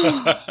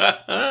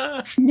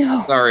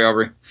 No. Sorry,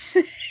 Aubrey.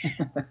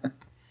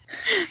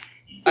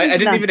 I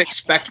didn't even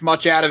expect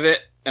much out of it,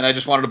 and I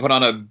just wanted to put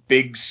on a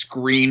big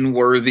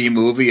screen-worthy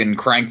movie and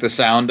crank the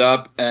sound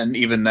up, and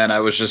even then I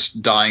was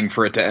just dying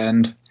for it to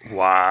end.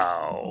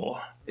 Wow.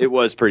 It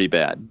was pretty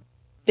bad.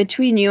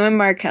 Between you and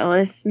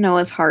Marcellus,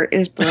 Noah's heart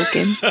is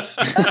broken.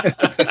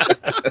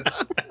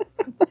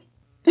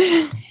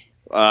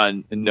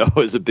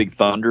 Noah's a big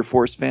Thunder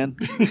Force fan.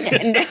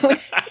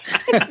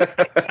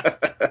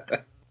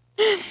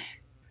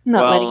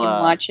 Not letting him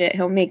watch it.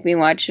 He'll make me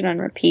watch it on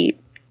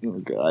repeat. Oh,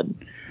 God.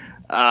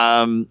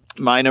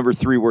 My number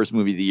 3 worst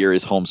movie of the year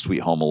is Home Sweet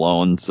Home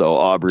Alone. So,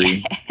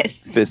 Aubrey,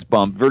 fist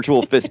bump,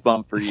 virtual fist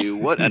bump for you.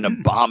 What an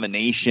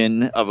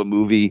abomination of a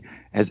movie.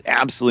 Has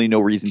absolutely no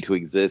reason to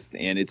exist.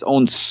 And its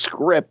own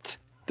script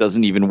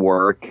doesn't even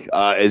work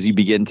as you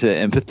begin to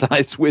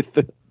empathize with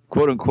the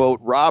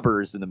quote-unquote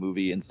robbers in the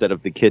movie instead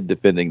of the kid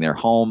defending their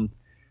home.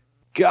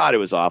 God, it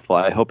was awful.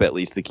 I hope at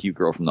least the cute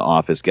girl from The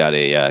Office got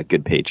a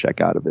good paycheck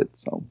out of it.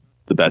 So,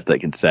 the best I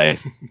can say.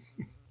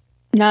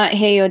 Not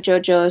Hey Yo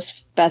JoJo's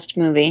best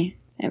movie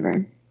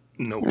ever.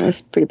 Nope. It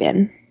was pretty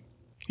bad.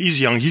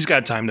 He's young. He's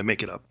got time to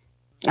make it up.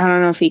 I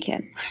don't know if he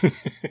can.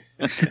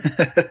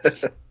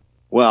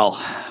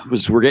 Well,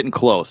 we're getting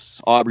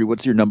close. Aubrey,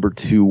 what's your number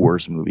 2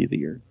 worst movie of the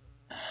year?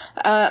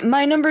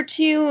 My number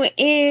 2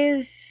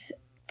 is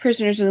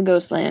Prisoners of the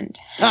Ghostland.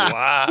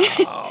 Wow.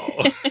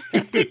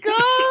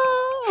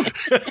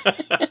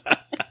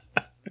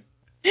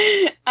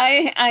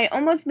 I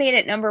almost made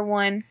it number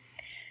 1.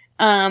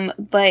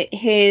 But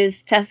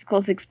his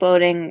testicles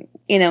exploding,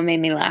 made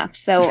me laugh.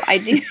 So I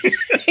do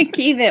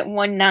keep it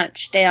 1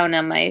 notch down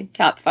on my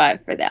top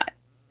 5 for that.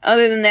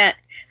 Other than that,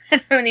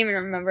 I don't even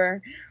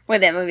remember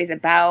what that movie's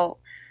about.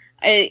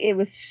 It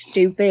was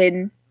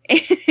stupid.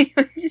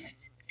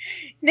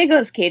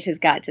 Nicolas Cage has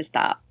got to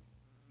stop.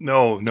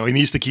 No, he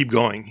needs to keep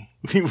going.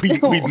 We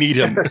need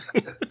him.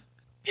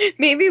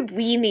 Maybe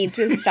we need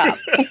to stop.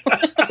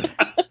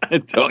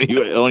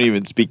 Don't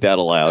even speak that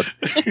aloud.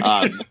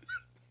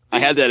 I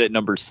had that at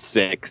number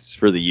 6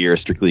 for the year,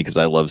 strictly because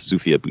I love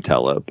Sofia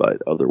Boutella.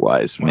 But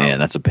otherwise, man,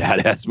 that's a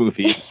badass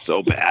movie. It's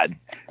so bad.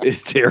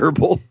 It's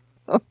terrible.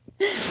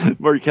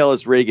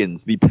 Marcellus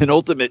Reagans, the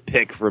penultimate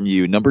pick from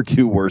you, number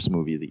 2 worst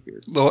movie of the year.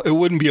 Well, it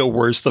wouldn't be a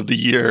worst of the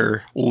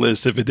year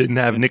list if it didn't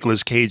have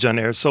Nicolas Cage on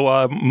there.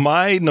 So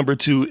my number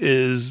 2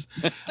 is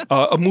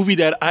a movie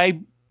that I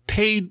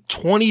paid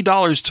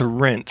 $20 to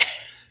rent.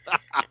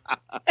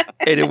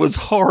 And it was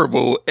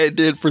horrible. And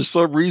then for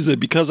some reason,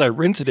 because I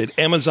rented it,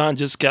 Amazon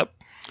just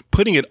kept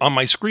putting it on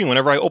my screen.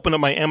 Whenever I open up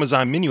my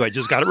Amazon menu, I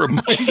just got a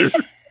reminder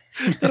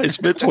that I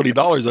spent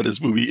 $20 on this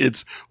movie.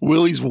 It's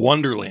Willy's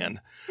Wonderland.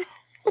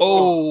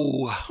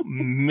 Oh,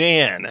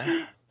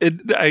 man.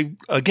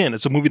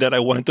 It's a movie that I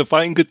wanted to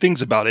find good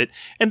things about it.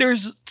 And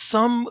there's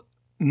some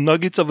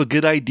nuggets of a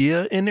good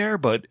idea in there,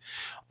 but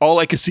all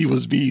I could see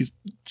was me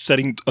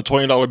setting a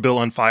 $20 bill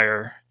on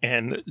fire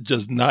and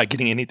just not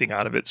getting anything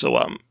out of it. So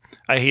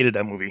I hated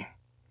that movie.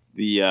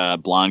 The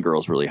blonde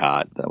girl's really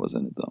hot. That was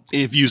in it, though.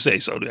 If you say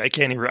so. I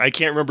can't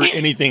remember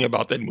anything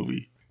about that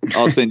movie.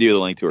 I'll send you the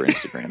link to her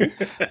Instagram.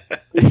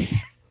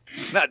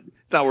 It's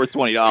not worth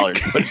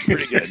 $20, but it's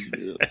pretty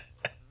good.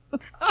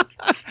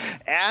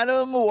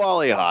 Adam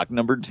Wallyhawk,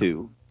 number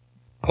 2.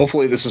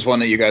 Hopefully this is one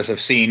that you guys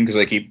have seen because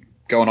I keep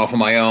going off of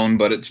my own,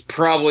 but it's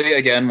probably,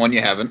 again, one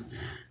you haven't.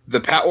 The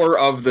Power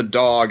of the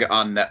Dog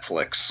on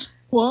Netflix.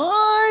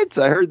 What?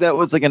 I heard that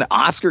was like an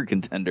Oscar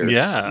contender.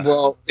 Yeah.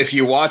 Well, if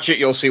you watch it,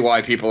 you'll see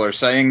why people are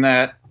saying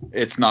that.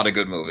 It's not a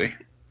good movie.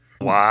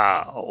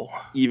 Wow.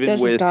 Even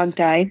Does the dog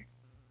die?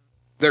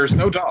 There's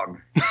no dog.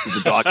 Is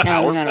the dog No,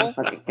 powerful? I don't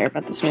fucking care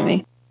about this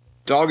movie.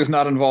 Dog is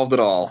not involved at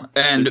all.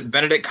 And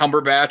Benedict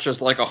Cumberbatch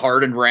is like a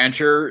hardened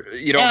rancher.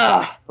 You don't.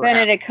 Oh,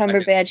 Benedict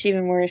Cumberbatch,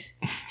 even worse.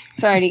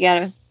 Sorry, you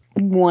got a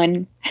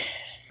 1.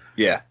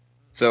 Yeah.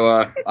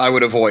 So I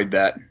would avoid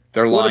that.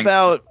 They're What lying.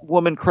 about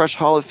Woman Crush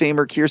Hall of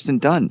Famer Kirsten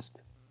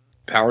Dunst?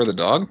 Power of the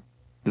Dog?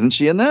 Isn't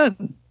she in that?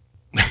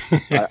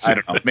 I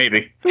don't know.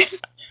 Maybe.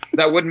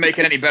 That wouldn't make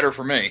it any better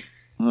for me.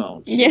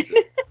 Oh, Yeah.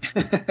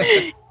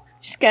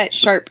 She's got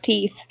sharp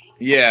teeth.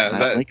 Yeah.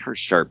 I like her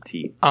sharp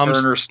teeth.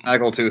 Turner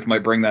Snaggletooth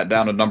might bring that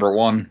down to number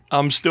 1.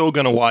 I'm still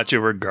going to watch it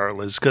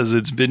regardless because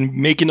it's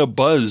been making a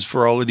buzz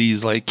for all of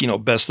these,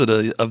 best of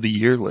the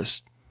year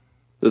list.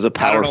 Does a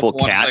powerful I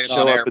don't know if I cat wanna say it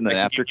show on air, up in but the I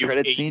can after give you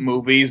credit 8 scene?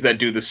 movies that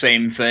do the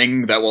same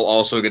thing that will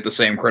also get the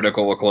same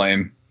critical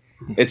acclaim.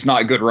 It's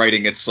not good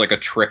writing. It's like a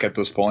trick at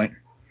this point.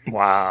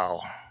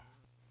 Wow.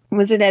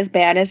 Was it as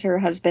bad as her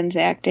husband's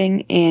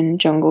acting in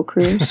Jungle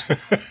Cruise?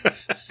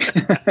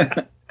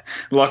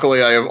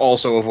 Luckily, I have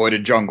also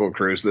avoided Jungle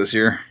Cruise this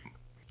year.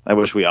 I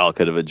wish we all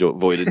could have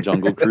avoided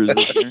Jungle Cruise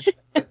this year.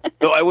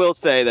 Though I will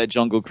say that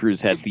Jungle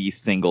Cruise had the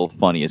single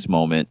funniest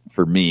moment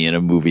for me in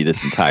a movie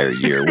this entire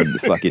year when the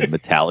fucking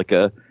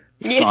Metallica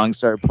song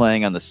started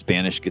playing on the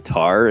Spanish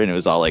guitar and it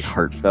was all like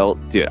heartfelt.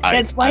 Dude,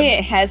 That's why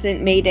it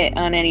hasn't made it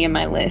on any of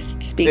my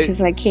lists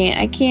because I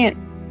can't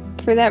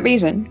for that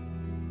reason.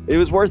 It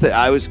was worth it.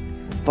 I was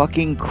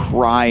fucking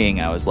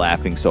crying. I was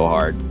laughing so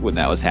hard when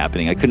that was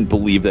happening. I couldn't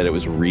believe that it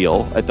was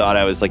real. I thought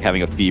I was like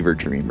having a fever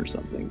dream or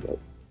something. But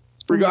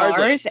regardless,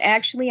 Lars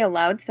actually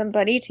allowed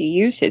somebody to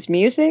use his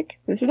music?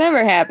 This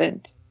never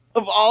happened.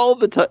 Of all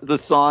the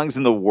songs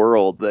in the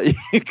world that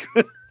you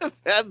could have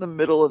had in the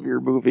middle of your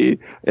movie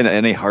and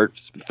a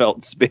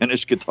heartfelt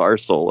Spanish guitar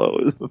solo,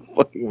 it was a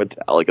fucking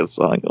Metallica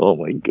song. Oh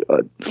my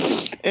god.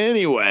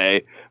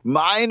 Anyway,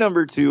 my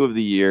number 2 of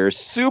the year,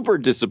 super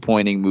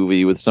disappointing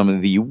movie with some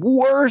of the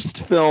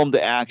worst filmed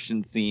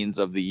action scenes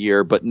of the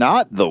year, but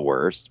not the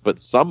worst, but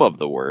some of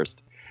the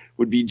worst,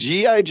 would be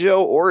G.I.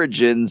 Joe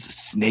Origins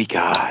Snake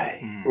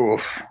Eye.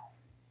 Oof.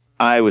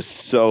 I was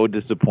so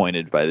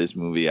disappointed by this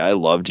movie. I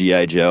love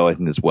G.I. Joe. I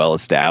think it's well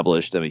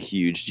established. I'm a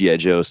huge G.I.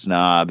 Joe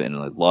snob and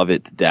I love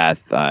it to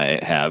death. I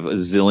have a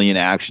zillion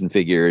action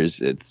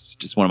figures. It's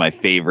just one of my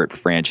favorite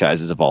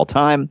franchises of all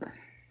time.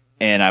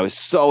 And I was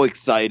so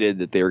excited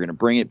that they were going to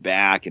bring it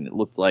back, and it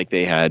looked like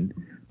they had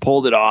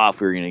pulled it off.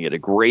 We were going to get a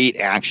great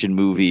action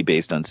movie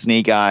based on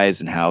Snake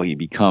Eyes and how he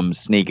becomes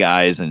Snake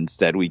Eyes. And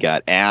instead we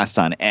got ass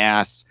on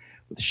ass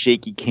with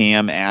shaky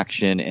cam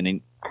action and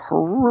a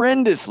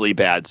horrendously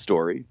bad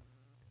story.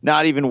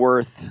 Not even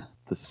worth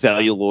the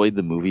celluloid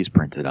the movie's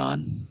printed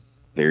on.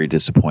 Very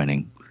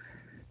disappointing.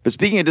 But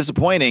speaking of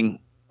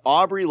disappointing,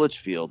 Aubrey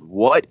Litchfield,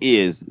 what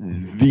is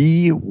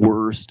the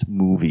worst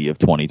movie of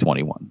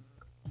 2021?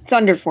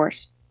 Thunder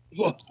Force.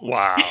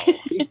 Wow.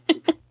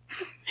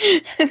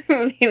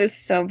 It was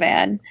so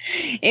bad.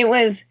 It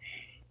was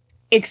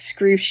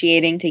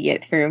excruciating to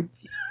get through.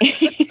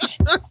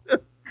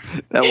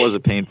 That was a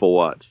painful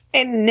watch.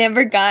 It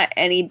never got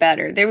any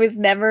better. There was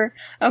never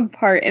a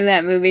part in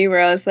that movie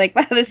where I was like,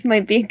 wow, this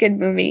might be a good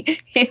movie.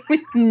 It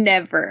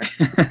never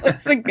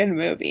was a good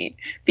movie,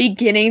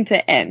 beginning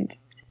to end.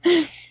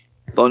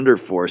 Thunder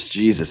Force,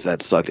 Jesus,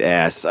 that sucked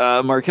ass.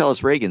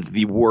 Marcellus Reagan's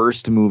the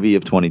worst movie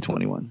of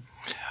 2021.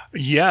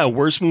 Yeah,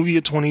 worst movie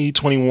of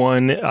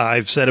 2021.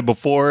 I've said it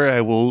before.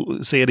 I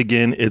will say it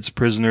again. It's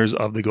Prisoners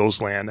of the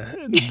Ghostland.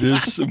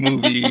 This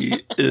movie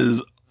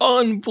is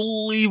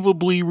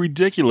unbelievably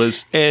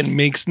ridiculous and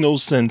makes no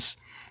sense.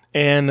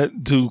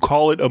 And to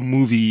call it a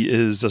movie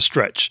is a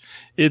stretch.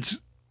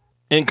 It's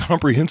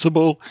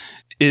incomprehensible.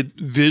 It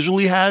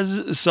visually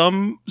has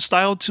some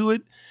style to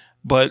it,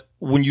 but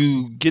when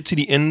you get to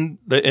the end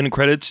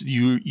credits,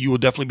 you will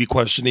definitely be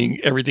questioning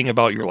everything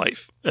about your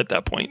life at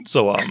that point.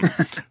 So,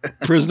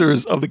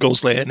 Prisoners of the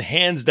Ghostland,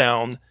 hands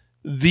down,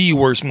 the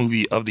worst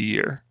movie of the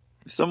year.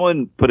 If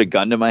someone put a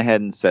gun to my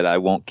head and said, I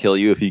won't kill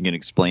you if you can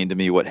explain to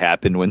me what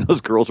happened when those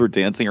girls were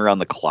dancing around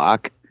the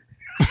clock,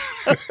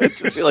 I'd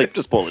just be like,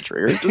 just pull the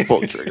trigger. Just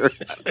pull the trigger.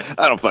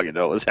 I don't fucking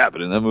know what's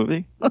happening in that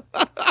movie.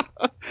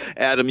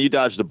 Adam, you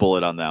dodged a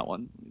bullet on that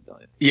one.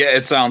 tell you. Yeah,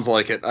 it sounds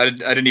like it. I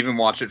didn't even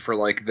watch it for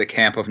like the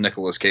camp of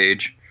Nicolas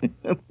Cage.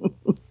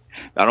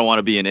 I don't want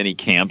to be in any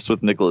camps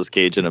with Nicolas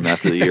Cage in them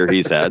after the year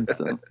he's had.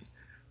 So,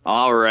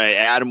 all right,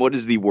 Adam, what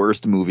is the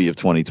worst movie of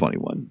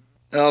 2021?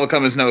 It'll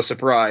come as no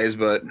surprise,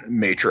 but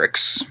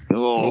Matrix.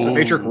 Oh, Is it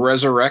Matrix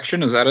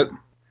Resurrection? Is that it?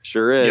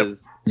 sure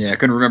is. Yep. Yeah, I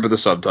couldn't remember the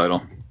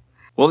subtitle.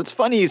 Well, it's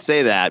funny you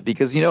say that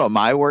because you know what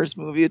my worst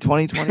movie of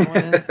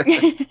 2021 is?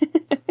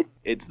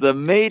 It's The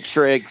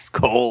Matrix,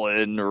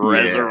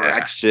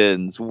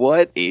 Resurrections.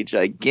 What a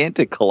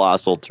gigantic,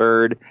 colossal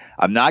turd.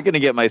 I'm not going to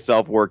get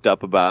myself worked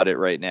up about it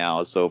right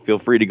now, so feel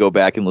free to go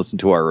back and listen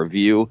to our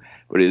review.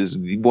 But it is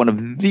one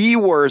of the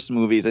worst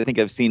movies I think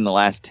I've seen in the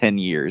last 10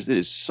 years. It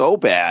is so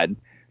bad.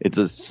 It's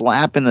a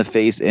slap in the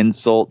face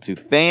insult to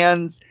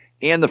fans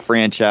and the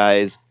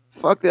franchise.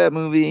 Fuck that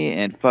movie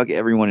and fuck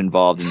everyone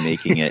involved in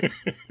making it.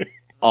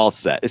 All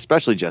set,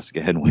 especially Jessica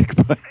Henwick.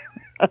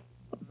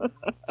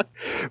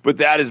 But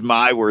that is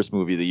my worst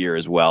movie of the year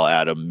as well,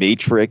 Adam.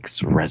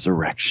 Matrix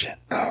Resurrection.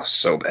 Oh,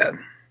 so bad.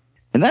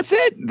 And that's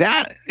it.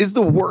 That is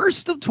the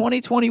worst of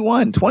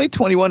 2021.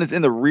 2021 is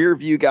in the rear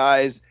view,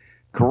 guys.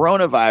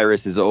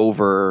 Coronavirus is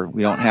over.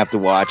 We don't have to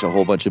watch a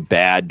whole bunch of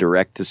bad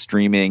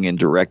direct-to-streaming and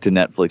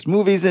direct-to-Netflix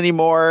movies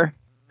anymore.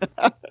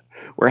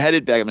 We're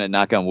headed back. I'm going to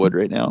knock on wood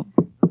right now.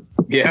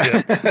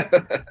 Yeah.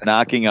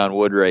 Knocking on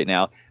wood right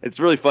now. It's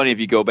really funny if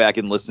you go back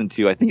and listen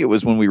to, I think it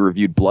was when we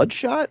reviewed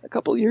Bloodshot a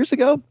couple of years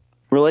ago.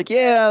 We're like,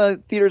 yeah,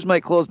 theaters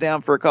might close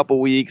down for a couple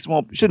weeks.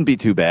 Well, shouldn't be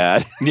too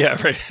bad. Yeah,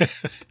 right.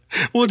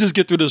 We'll just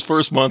get through this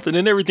first month and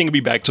then everything will be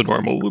back to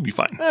normal. We'll be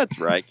fine. That's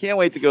right. Can't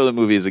wait to go to the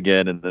movies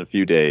again in a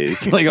few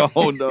days. Like,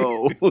 oh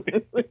no.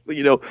 So,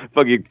 you know,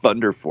 fucking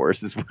Thunder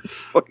Force is what I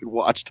fucking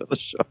watched on the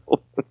show.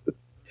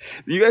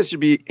 You guys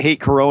should hate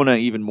Corona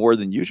even more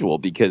than usual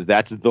because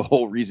that's the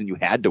whole reason you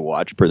had to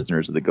watch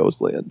Prisoners of the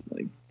Ghostland.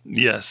 Like,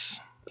 yes.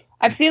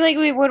 I feel like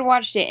we would have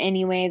watched it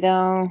anyway,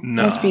 though.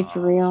 No. Let's be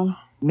for real.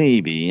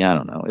 Maybe. I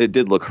don't know. It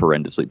did look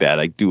horrendously bad.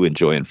 I do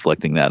enjoy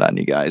inflicting that on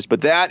you guys.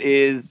 But that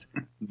is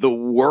the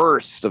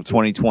worst of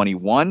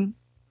 2021.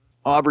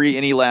 Aubrey,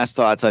 any last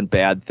thoughts on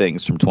bad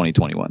things from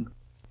 2021?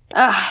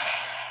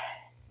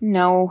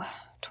 No.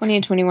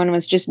 2021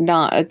 was just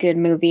not a good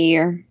movie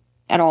year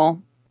at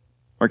all.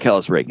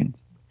 Marcellus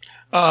Reagan's.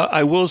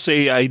 I will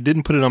say I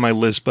didn't put it on my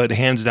list, but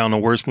hands down the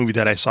worst movie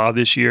that I saw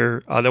this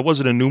year, that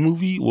wasn't a new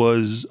movie,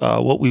 was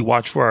what we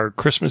watched for our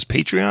Christmas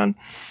Patreon.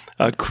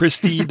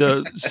 Christy,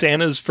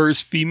 Santa's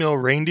first female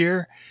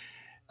reindeer.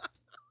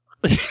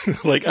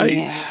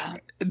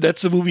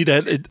 That's a movie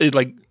that it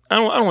like, I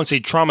don't want to say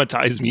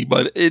traumatized me,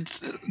 but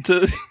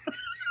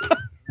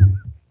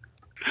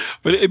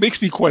but it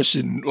makes me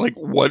question like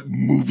what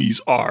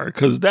movies are,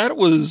 because that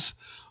was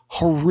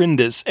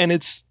horrendous, and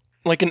it's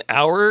like an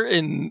hour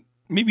and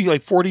maybe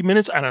like 40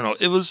 minutes. I don't know.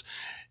 It was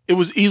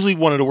easily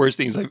one of the worst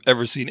things I've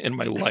ever seen in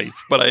my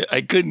life, but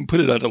I couldn't put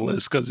it on the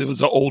list because it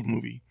was an old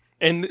movie.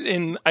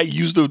 And I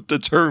use the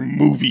term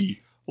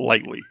movie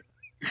lightly.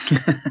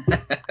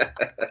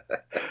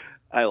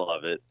 I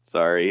love it.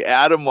 Sorry.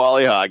 Adam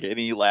Wallyhawk,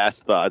 any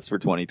last thoughts for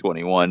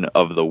 2021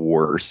 of the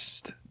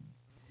worst?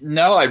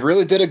 No, I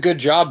really did a good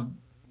job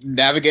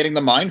navigating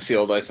the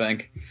minefield, I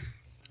think.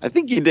 I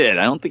think you did.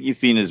 I don't think you've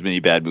seen as many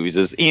bad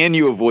movies and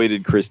you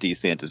avoided Christy,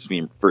 Santa's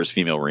first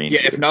female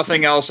reindeer. Yeah, if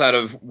nothing else, out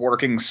of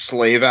working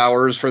slave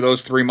hours for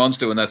those 3 months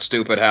doing that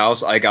stupid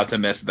house, I got to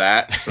miss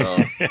that. So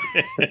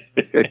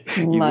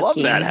you love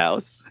that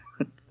house.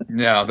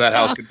 Yeah, that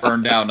house could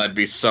burn down. I'd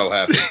be so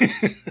happy.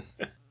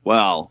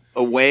 Well,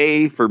 a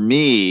way for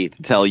me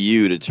to tell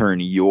you to turn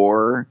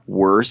your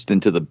worst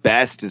into the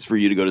best is for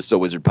you to go to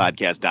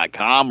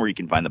SoWizardPodcast.com, where you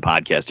can find the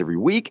podcast every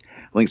week.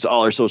 Links to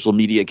all our social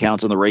media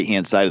accounts on the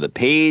right-hand side of the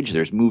page.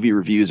 There's movie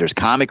reviews. There's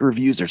comic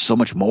reviews. There's so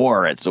much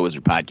more at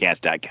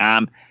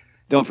SoWizardPodcast.com.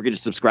 Don't forget to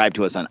subscribe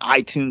to us on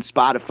iTunes,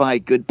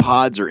 Spotify, Good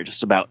Pods, or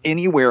just about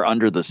anywhere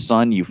under the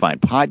sun you find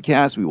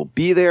podcasts. We will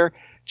be there.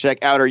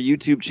 Check out our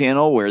YouTube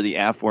channel where the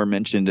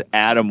aforementioned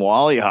Adam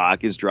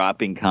Wallyhawk is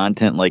dropping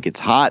content like it's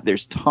hot.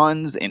 There's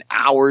tons and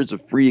hours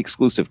of free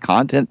exclusive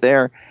content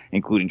there,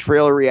 including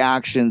trailer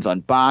reactions,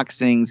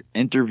 unboxings,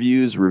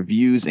 interviews,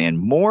 reviews, and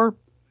more.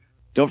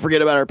 Don't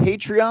forget about our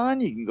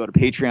Patreon. You can go to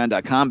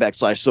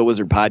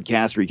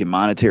patreon.com/SoWizardPodcast where you can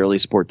monetarily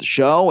support the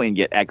show and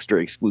get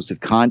extra exclusive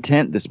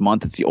content. This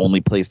month, it's the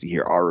only place to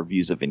hear our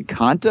reviews of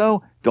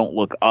Encanto, Don't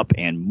Look Up,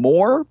 and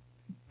more.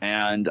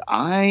 And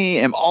I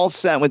am all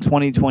set with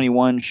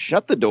 2021.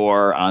 Shut the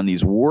door on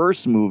these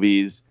worst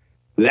movies.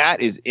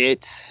 That is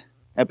it.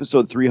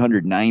 Episode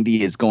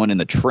 390 is going in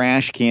the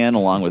trash can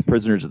along with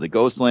Prisoners of the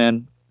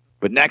Ghostland.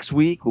 But next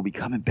week, we'll be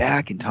coming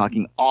back and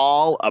talking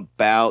all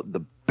about the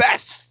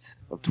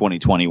best of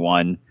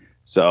 2021.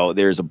 So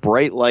there's a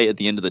bright light at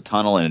the end of the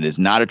tunnel, and it is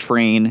not a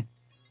train.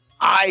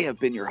 I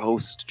have been your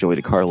host, Joey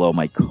DiCarlo.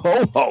 My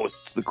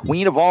co-hosts, the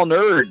queen of all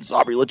nerds,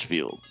 Aubrey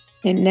Litchfield.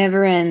 It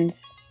never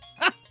ends.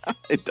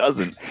 It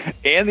doesn't.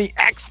 And the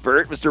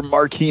expert, Mr.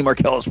 Marquis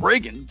Marcellus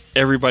Reagan.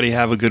 Everybody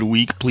have a good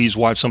week. Please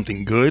watch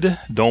something good.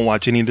 Don't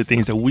watch any of the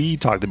things that we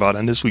talked about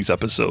on this week's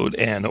episode.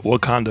 And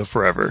Wakanda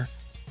forever.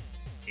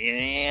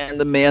 And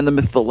the man, the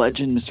myth, the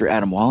legend, Mr.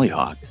 Adam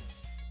Wallyhawk.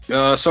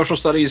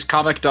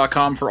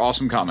 Socialstudiescomic.com for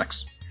awesome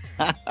comics.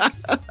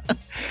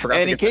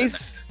 And in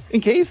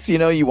case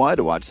you wanted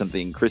to watch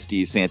something,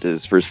 Christy,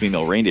 Santa's first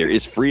female reindeer,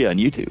 is free on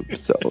YouTube.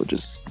 So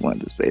just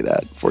wanted to say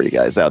that for you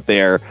guys out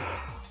there.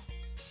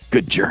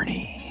 Good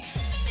journey.